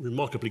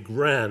remarkably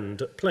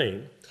grand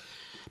plane,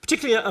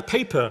 particularly a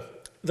paper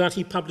that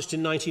he published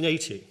in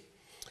 1980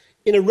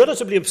 in a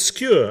relatively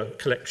obscure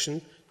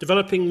collection,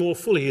 developing more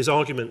fully his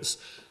arguments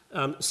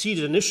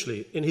seeded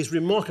initially in his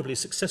remarkably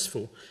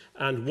successful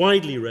and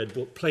widely read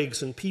book,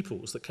 Plagues and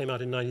Peoples, that came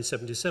out in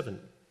 1977.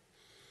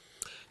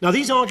 Now,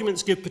 these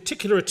arguments give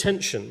particular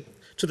attention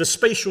to the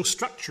spatial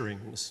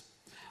structurings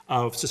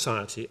of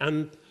society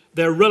and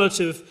their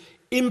relative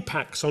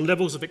impacts on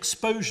levels of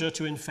exposure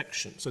to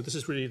infection. So this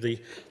is really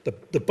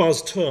the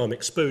buzz term,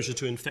 exposure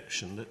to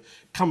infection, that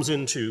comes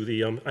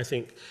into I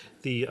think,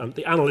 the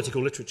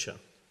analytical literature.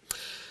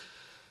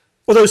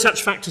 Although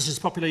such factors as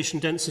population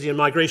density and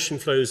migration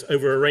flows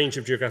over a range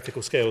of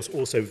geographical scales are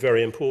also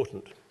very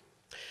important.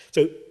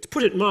 So to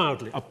put it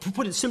mildly, to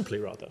put it simply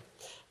rather,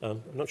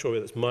 I'm not sure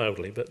whether it's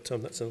mildly, but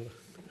that's a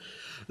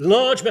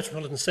large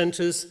metropolitan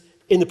centres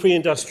in the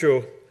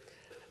pre-industrial,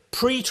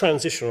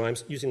 pre-transitional, I'm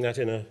using that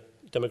in a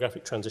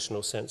demographic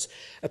transitional sense,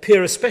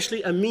 appear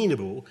especially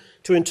amenable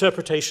to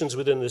interpretations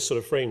within this sort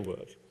of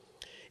framework.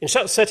 In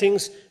such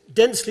settings,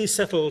 densely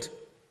settled,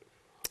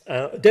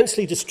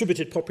 densely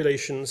distributed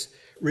populations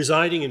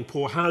residing in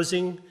poor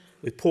housing,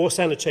 with poor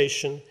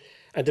sanitation,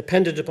 and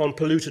dependent upon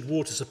polluted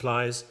water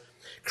supplies,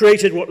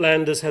 created what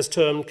Landers has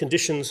termed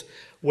conditions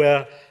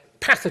where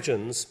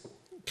pathogens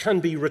can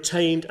be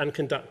retained and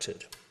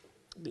conducted.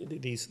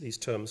 These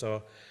terms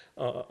are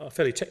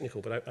fairly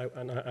technical, but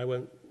I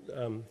won't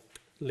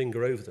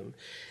linger over them.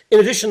 In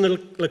addition, the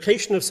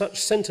location of such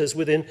centres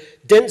within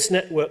dense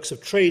networks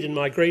of trade and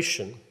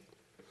migration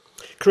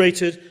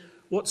created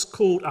what's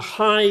called a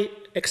high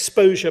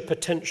exposure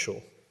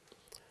potential,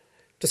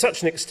 to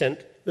such an extent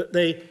that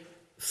they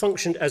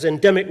functioned as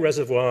endemic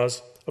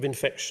reservoirs of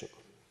infection.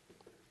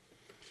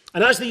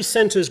 And as these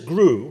centres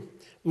grew,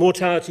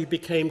 mortality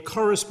became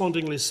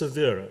correspondingly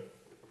severer.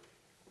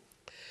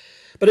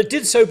 But it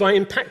did so by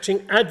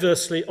impacting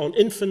adversely on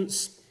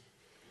infants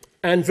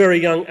and very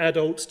young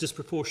adults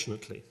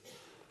disproportionately.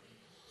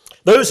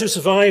 Those who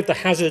survived the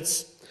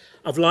hazards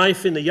of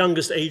life in the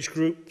youngest age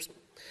groups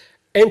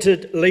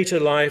entered later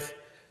life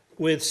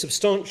with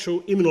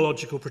substantial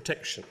immunological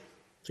protection.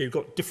 So you've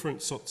got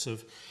different sorts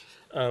of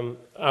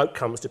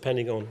outcomes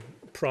depending on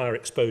prior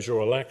exposure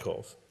or lack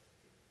of.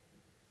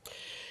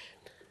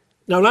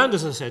 Now,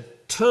 Landers, as I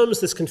said, terms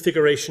this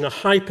configuration a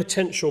high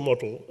potential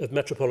model of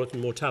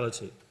metropolitan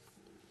mortality.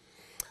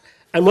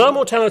 And while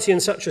mortality in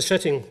such a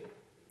setting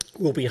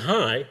will be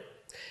high,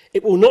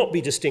 it will not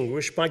be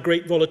distinguished by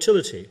great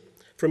volatility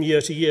from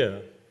year to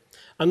year,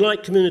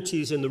 unlike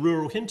communities in the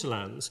rural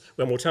hinterlands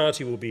where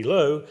mortality will be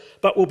low,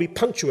 but will be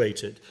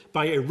punctuated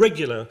by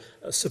irregular,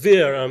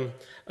 severe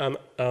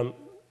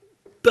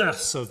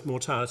bursts of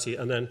mortality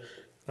and then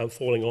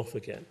falling off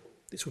again.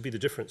 This would be the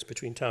difference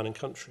between town and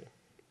country.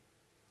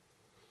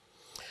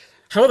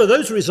 However,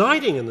 those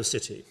residing in the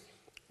city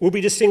will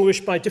be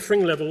distinguished by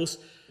differing levels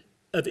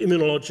of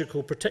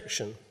immunological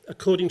protection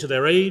according to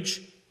their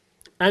age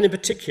and, in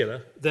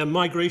particular, their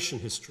migration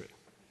history.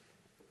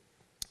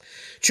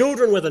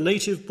 Children, whether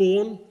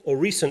native-born or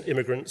recent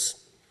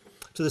immigrants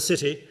to the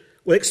city,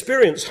 will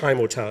experience high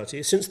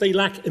mortality since they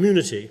lack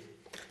immunity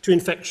to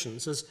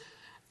infections,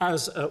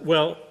 as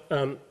will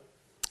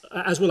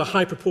a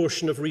high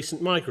proportion of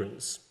recent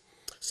migrants,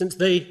 since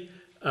they,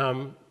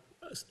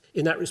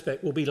 in that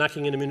respect, will be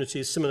lacking in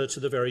immunities similar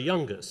to the very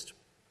youngest.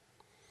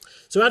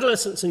 So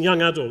adolescents and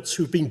young adults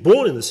who've been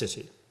born in the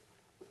city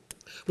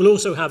will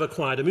also have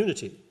acquired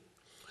immunity,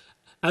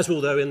 as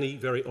will those in the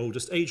very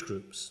oldest age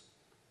groups.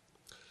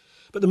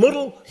 But the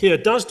model here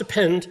does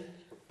depend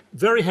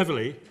very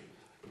heavily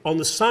on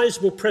the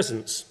sizable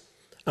presence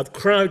of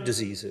crowd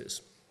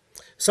diseases,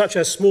 such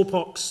as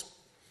smallpox,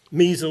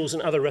 measles,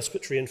 and other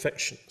respiratory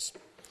infections,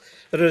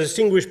 that are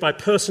distinguished by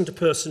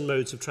person-to-person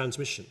modes of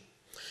transmission.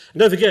 And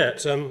don't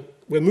forget,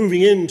 we're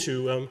moving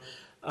into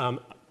a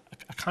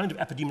kind of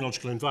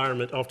epidemiological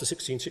environment after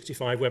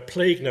 1665 where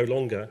plague no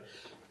longer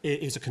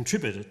is a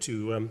contributor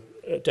to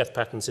death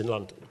patterns in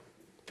London.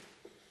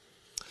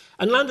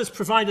 And Landers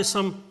provided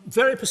some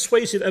very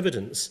persuasive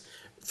evidence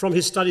from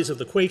his studies of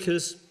the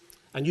Quakers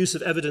and use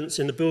of evidence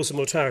in the Bills of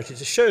Mortality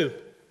to show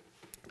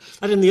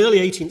that in the early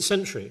 18th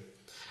century,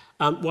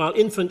 while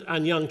infant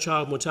and young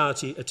child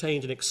mortality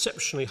attained an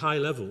exceptionally high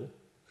level,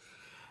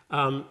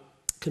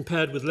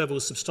 compared with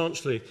levels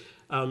substantially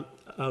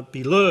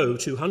below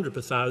 200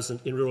 per thousand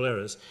in rural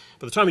areas.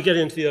 By the time we get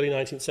into the early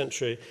 19th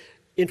century,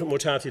 infant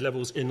mortality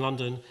levels in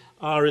London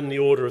are in the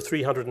order of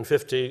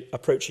 350,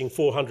 approaching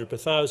 400 per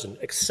thousand,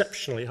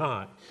 exceptionally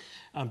high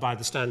by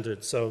the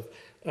standards of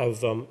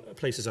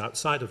places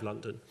outside of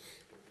London,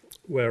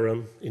 where,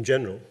 in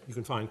general, you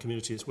can find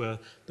communities where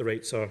the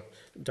rates are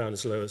down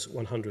as low as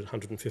 100,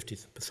 150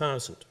 per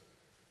thousand.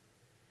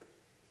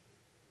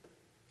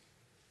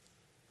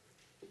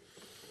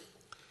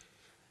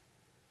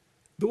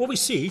 But what we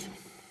see,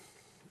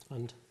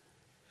 and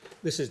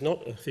this is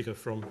not a figure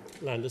from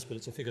Landers, but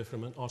it's a figure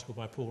from an article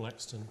by Paul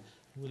Axton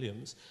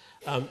Williams,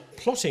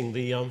 plotting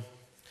the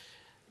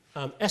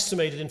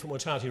estimated infant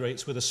mortality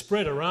rates with a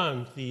spread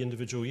around the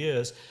individual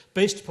years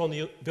based upon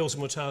the Bills of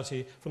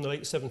Mortality from the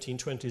late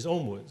 1720s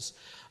onwards.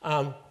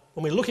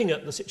 When we're looking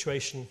at the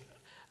situation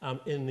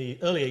in the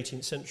early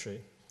 18th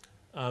century,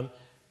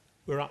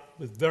 we're up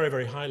with very,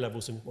 very high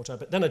levels of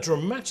mortality, but then a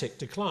dramatic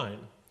decline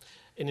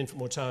in infant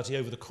mortality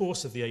over the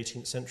course of the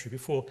 18th century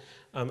before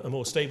a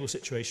more stable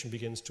situation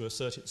begins to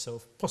assert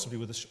itself, possibly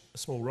with a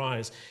small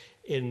rise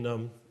in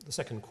the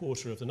second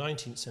quarter of the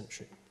 19th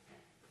century.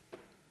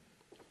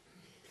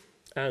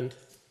 And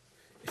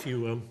if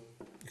you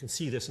can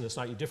see this in a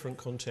slightly different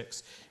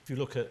context, if you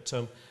look at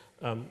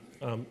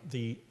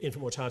the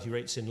infant mortality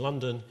rates in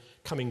London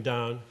coming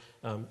down,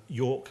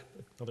 York,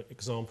 another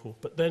example,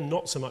 but then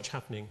not so much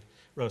happening,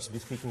 relatively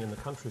speaking, in the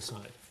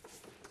countryside.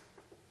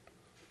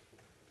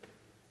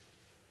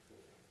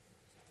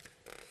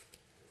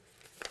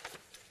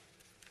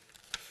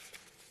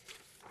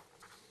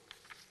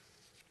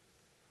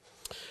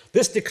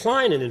 This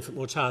decline in infant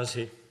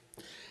mortality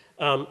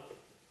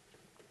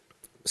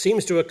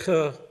seems to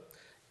occur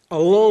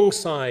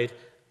alongside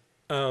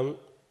a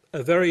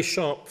very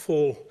sharp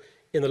fall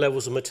in the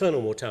levels of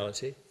maternal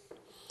mortality,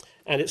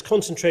 and it's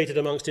concentrated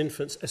amongst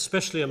infants,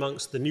 especially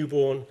amongst the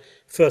newborn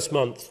first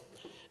month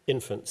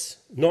infants,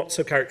 not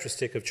so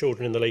characteristic of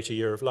children in the later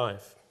year of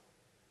life.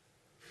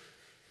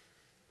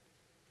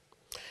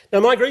 Now,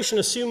 migration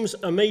assumes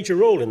a major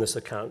role in this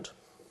account,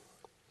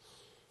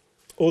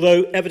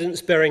 although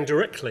evidence bearing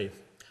directly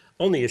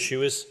on the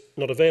issue is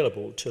not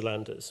available to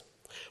Landers.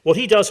 What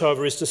he does,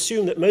 however, is to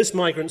assume that most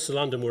migrants to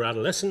London were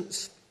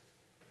adolescents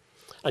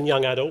and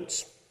young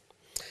adults,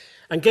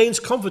 and gains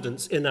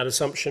confidence in that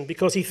assumption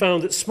because he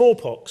found that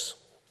smallpox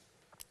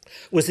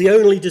was the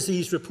only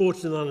disease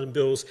reported in the London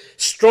Bills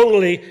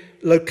strongly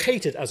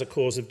located as a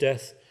cause of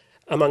death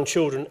among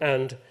children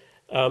and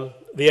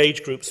the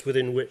age groups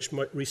within which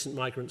recent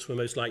migrants were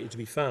most likely to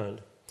be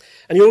found.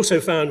 And he also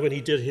found, when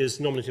he did his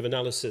nominative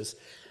analysis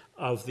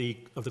of the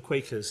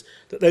Quakers,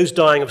 that those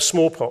dying of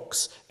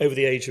smallpox over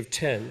the age of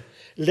 10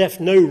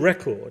 left no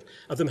record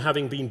of them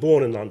having been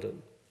born in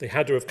London. They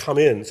had to have come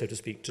in, so to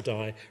speak, to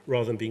die,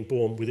 rather than being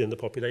born within the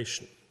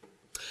population.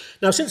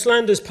 Now, since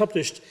Landers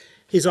published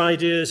his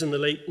ideas in the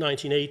late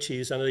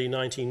 1980s and early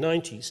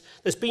 1990s,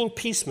 there's been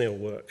piecemeal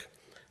work.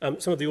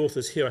 Some of the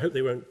authors here, I hope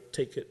they won't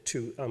take it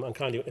too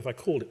unkindly if I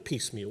call it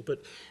piecemeal,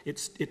 but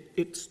it's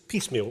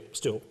piecemeal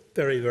still,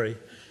 very, very,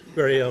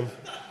 very,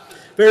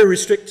 very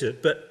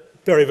restricted, but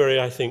very, very,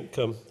 I think,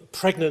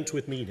 pregnant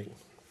with meaning.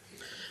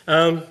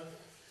 Let's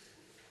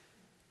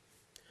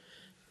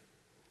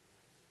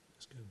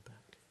go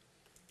back.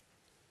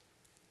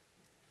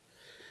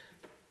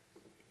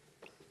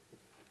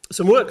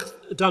 Some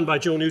work done by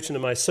Jill Newton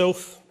and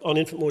myself on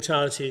infant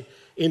mortality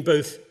in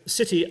both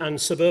city and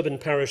suburban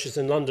parishes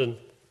in London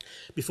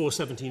before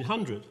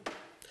 1700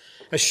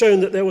 has shown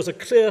that there was a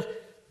clear,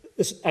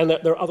 and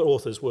that there are other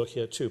authors' work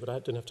here too, but I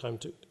don't have time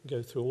to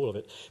go through all of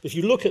it. If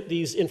you look at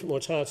these infant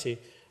mortality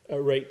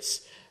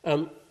rates,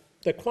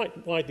 they're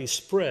quite widely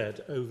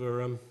spread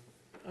over a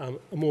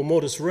more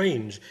modest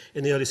range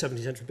in the early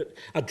 17th century, but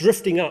are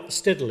drifting up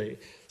steadily.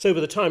 So by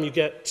the time you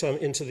get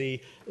into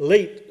the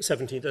late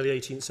 17th, early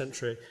 18th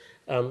century,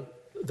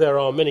 there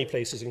are many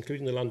places,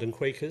 including the London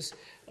Quakers,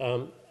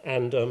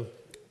 and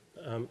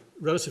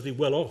relatively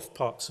well-off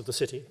parts of the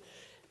city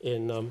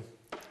in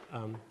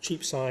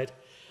Cheapside,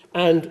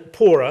 and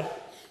poorer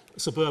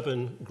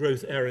suburban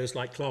growth areas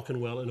like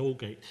Clerkenwell and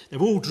Aldgate.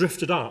 They've all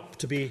drifted up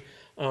to be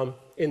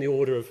in the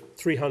order of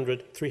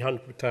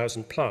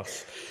 300,000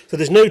 plus. So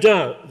there's no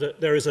doubt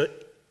that there is a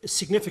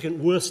significant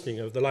worsening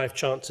of the life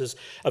chances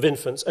of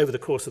infants over the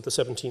course of the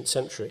 17th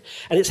century.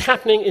 And it's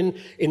happening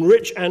in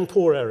rich and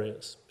poor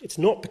areas. It's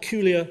not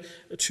peculiar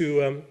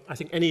to, I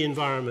think, any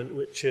environment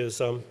which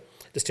is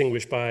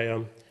distinguished by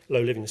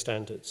low living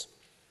standards.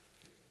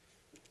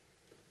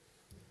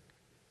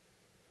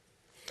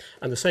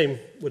 And the same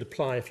would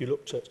apply if you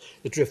looked at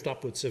the drift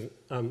upwards of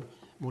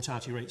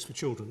mortality rates for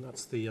children.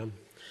 That's the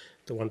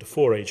 1 to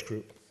 4 age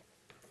group.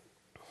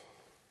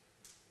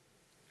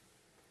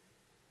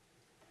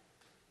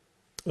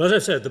 Well, as I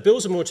said, the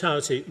Bills of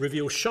Mortality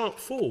reveal sharp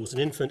falls in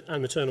infant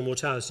and maternal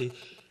mortality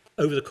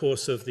over the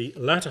course of the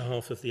latter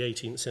half of the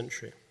 18th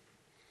century.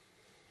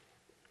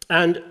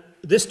 And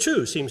this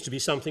too seems to be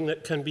something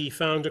that can be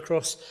found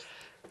across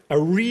a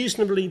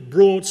reasonably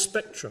broad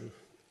spectrum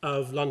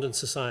of London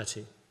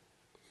society.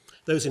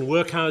 Those in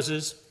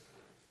workhouses,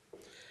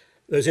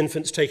 those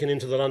infants taken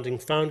into the London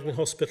Foundling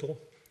Hospital,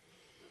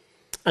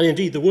 and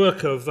indeed the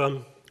work of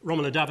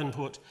Romola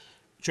Davenport,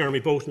 Jeremy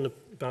Bolton,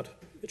 about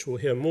which we'll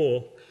hear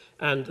more,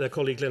 and their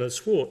colleague Leonard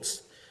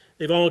Swartz.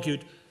 They've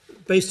argued,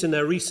 based in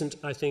their recent,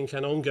 I think,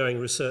 and ongoing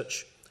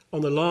research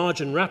on the large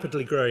and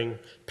rapidly growing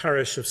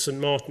parish of St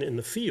Martin in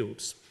the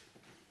Fields,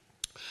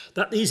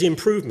 that these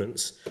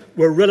improvements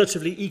were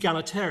relatively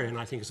egalitarian,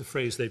 I think is a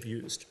phrase they've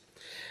used,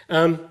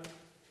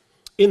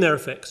 in their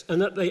effects,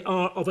 and that they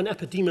are of an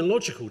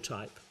epidemiological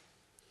type,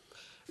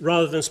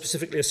 rather than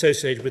specifically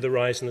associated with the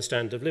rise in the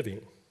standard of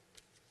living.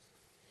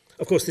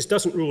 Of course, this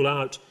doesn't rule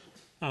out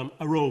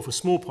a role for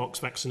smallpox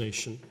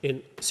vaccination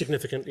in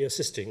significantly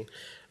assisting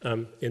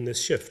in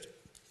this shift.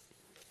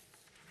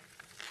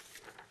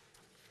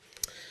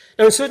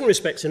 Now, in certain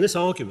respects, in this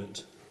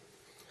argument,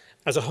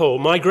 as a whole,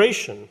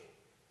 migration,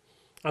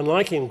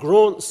 unlike in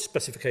Graunt's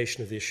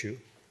specification of the issue,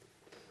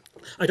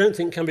 I don't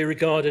think can be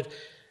regarded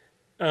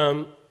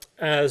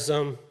as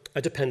a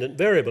dependent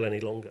variable any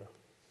longer,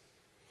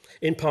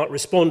 in part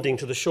responding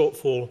to the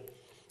shortfall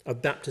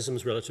of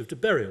baptisms relative to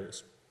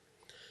burials.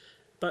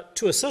 But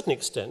to a certain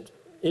extent,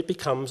 it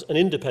becomes an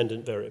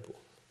independent variable,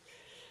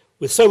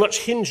 with so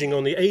much hinging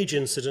on the age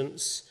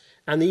incidence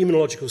and the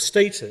immunological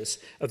status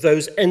of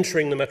those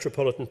entering the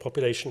metropolitan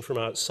population from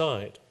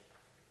outside.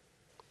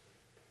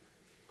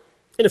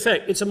 In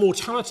effect, it's a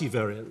mortality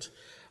variant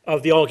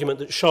of the argument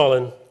that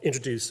Charlin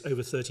introduced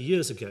over 30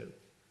 years ago,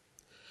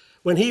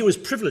 when he was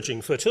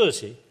privileging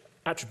fertility,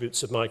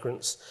 attributes of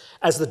migrants,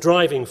 as the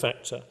driving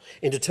factor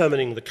in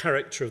determining the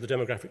character of the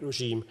demographic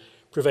regime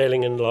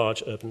prevailing in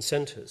large urban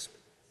centres.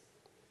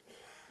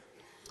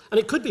 And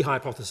it could be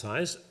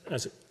hypothesized,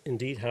 as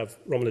indeed have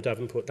Romola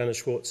Davenport, Dana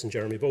Schwartz, and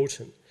Jeremy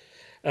Bolton,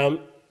 in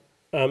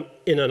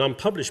an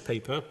unpublished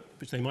paper,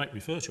 which they might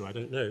refer to, I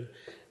don't know,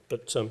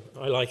 but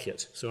I like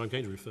it, so I'm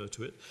going to refer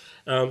to it,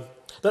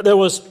 that there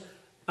was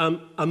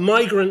a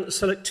migrant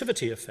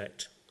selectivity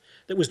effect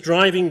that was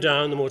driving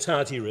down the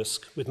mortality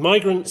risk, with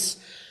migrants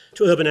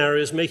to urban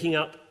areas making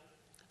up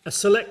a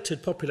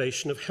selected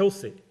population of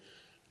healthy,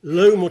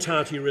 low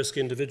mortality risk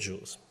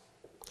individuals.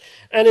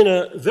 And in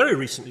a very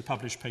recently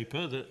published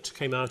paper that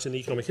came out in the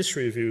Economic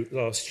History Review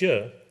last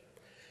year,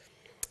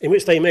 in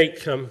which they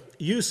make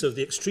use of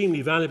the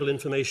extremely valuable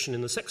information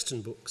in the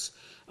Sexton books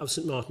of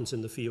St. Martin's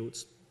in the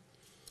Fields,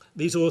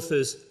 these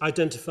authors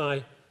identify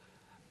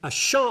a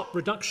sharp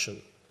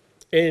reduction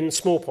in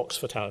smallpox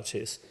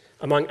fatalities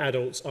among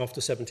adults after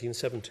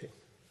 1770.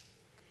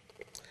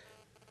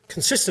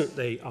 Consistent,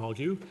 they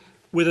argue,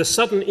 with a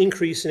sudden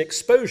increase in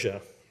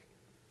exposure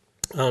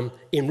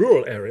in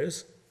rural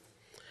areas,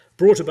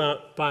 brought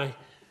about by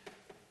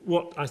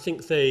what I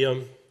think they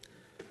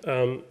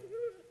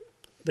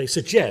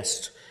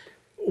suggest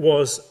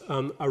was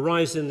a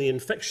rise in the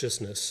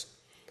infectiousness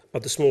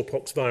of the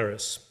smallpox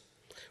virus,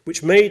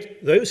 which made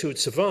those who had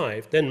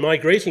survived, then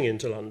migrating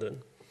into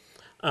London,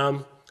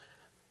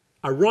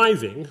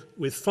 arriving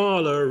with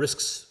far lower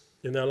risks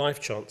in their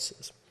life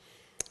chances.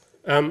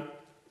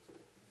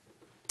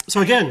 So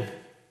again,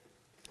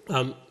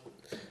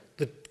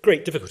 the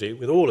great difficulty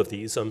with all of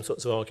these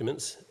sorts of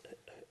arguments,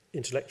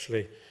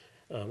 intellectually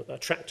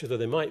attractive though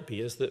they might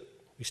be, is that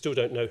we still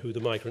don't know who the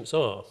migrants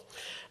are,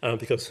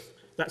 because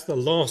that's the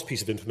last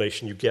piece of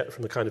information you get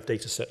from the kind of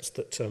data sets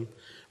that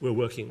we're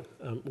working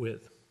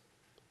with.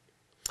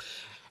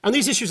 And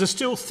these issues are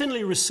still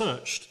thinly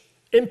researched,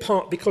 in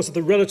part because of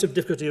the relative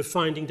difficulty of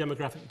finding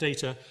demographic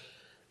data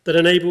that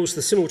enables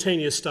the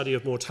simultaneous study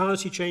of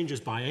mortality changes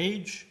by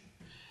age,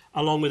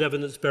 along with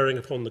evidence bearing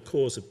upon the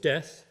cause of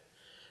death,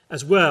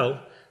 as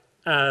well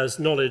as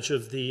knowledge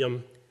of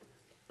the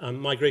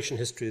migration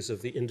histories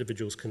of the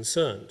individuals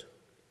concerned.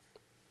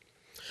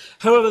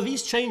 However,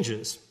 these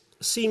changes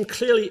seem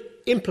clearly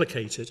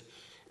implicated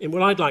in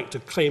what I'd like to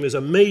claim is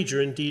a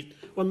major, indeed,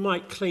 one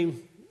might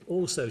claim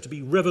also to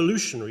be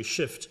revolutionary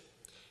shift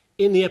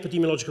in the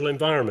epidemiological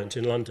environment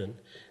in London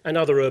and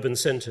other urban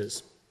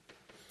centres,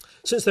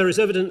 since there is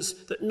evidence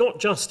that not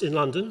just in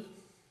London,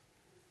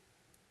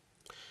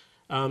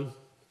 but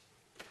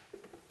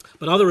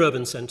other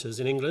urban centres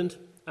in England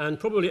and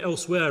probably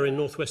elsewhere in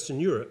northwestern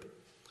Europe,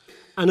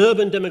 an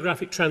urban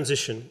demographic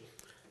transition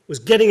was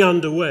getting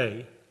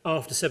underway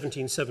after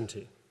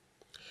 1770,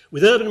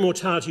 with urban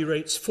mortality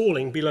rates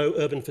falling below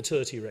urban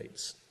fertility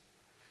rates.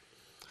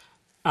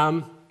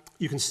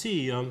 You can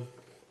see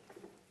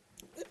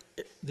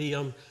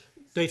the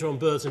data on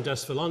births and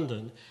deaths for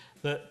London,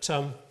 that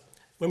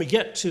when we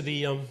get to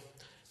the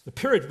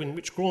period in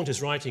which Graunt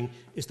is writing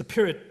is the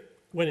period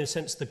when, in a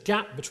sense, the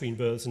gap between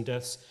births and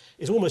deaths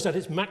is almost at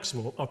its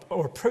maximum,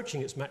 or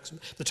approaching its maximum.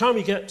 By the time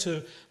we get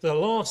to the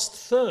last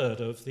third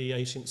of the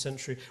 18th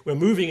century, we're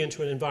moving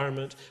into an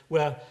environment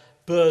where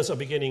births are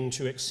beginning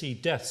to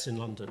exceed deaths in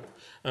London.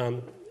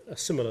 A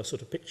similar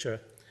sort of picture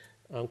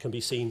can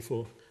be seen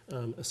for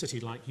a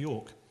city like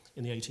York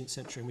in the 18th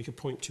century, and we could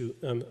point to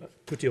a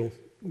good deal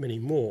many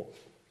more.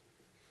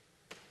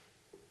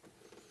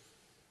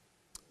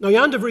 Now,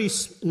 Jan de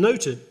Vries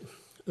noted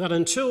that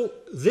until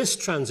this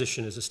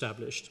transition is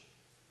established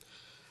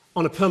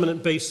on a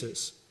permanent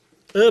basis,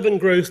 urban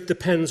growth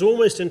depends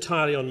almost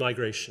entirely on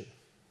migration.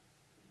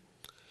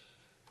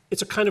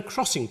 It's a kind of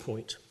crossing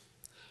point,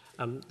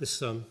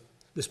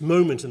 this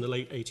moment in the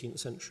late 18th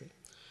century,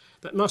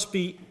 that must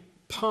be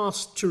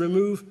passed to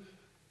remove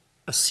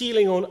a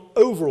ceiling on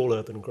overall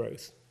urban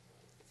growth.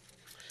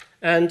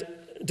 And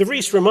de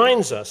Vries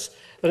reminds us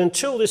that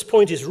until this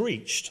point is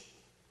reached,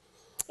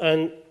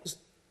 and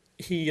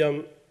he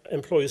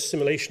employs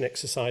simulation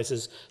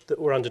exercises that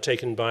were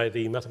undertaken by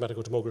the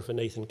mathematical demographer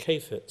Nathan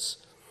Kafitz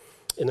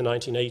in the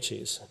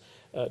 1980s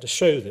to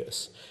show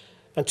this.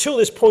 Until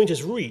this point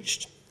is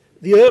reached,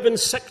 the urban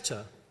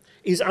sector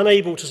is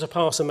unable to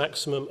surpass a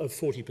maximum of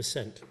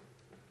 40%.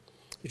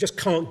 You just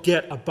can't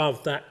get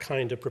above that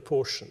kind of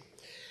proportion.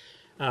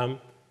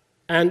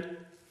 And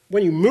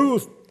when you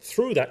move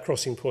through that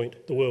crossing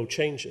point, the world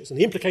changes. And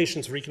the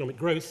implications for economic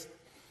growth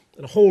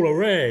and a whole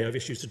array of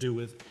issues to do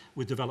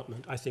with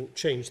development, I think,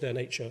 change their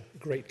nature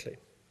greatly.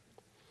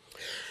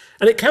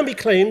 And it can be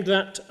claimed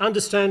that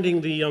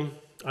understanding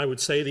I would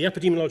say, the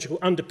epidemiological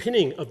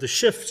underpinning of the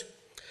shift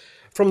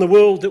from the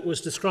world that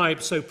was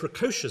described so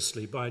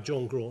precociously by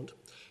John Graunt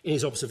in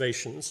his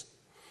observations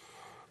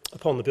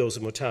upon the Bills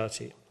of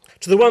Mortality,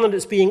 to the one that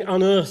is being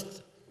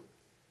unearthed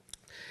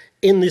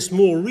in this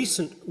more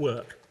recent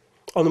work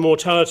on the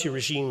mortality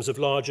regimes of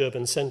large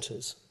urban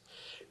centres,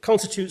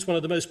 constitutes one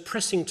of the most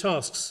pressing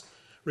tasks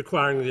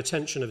requiring the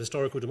attention of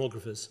historical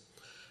demographers,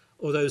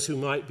 or those who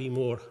might be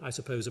more, I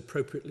suppose,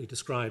 appropriately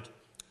described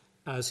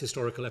as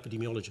historical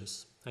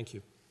epidemiologists. Thank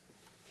you.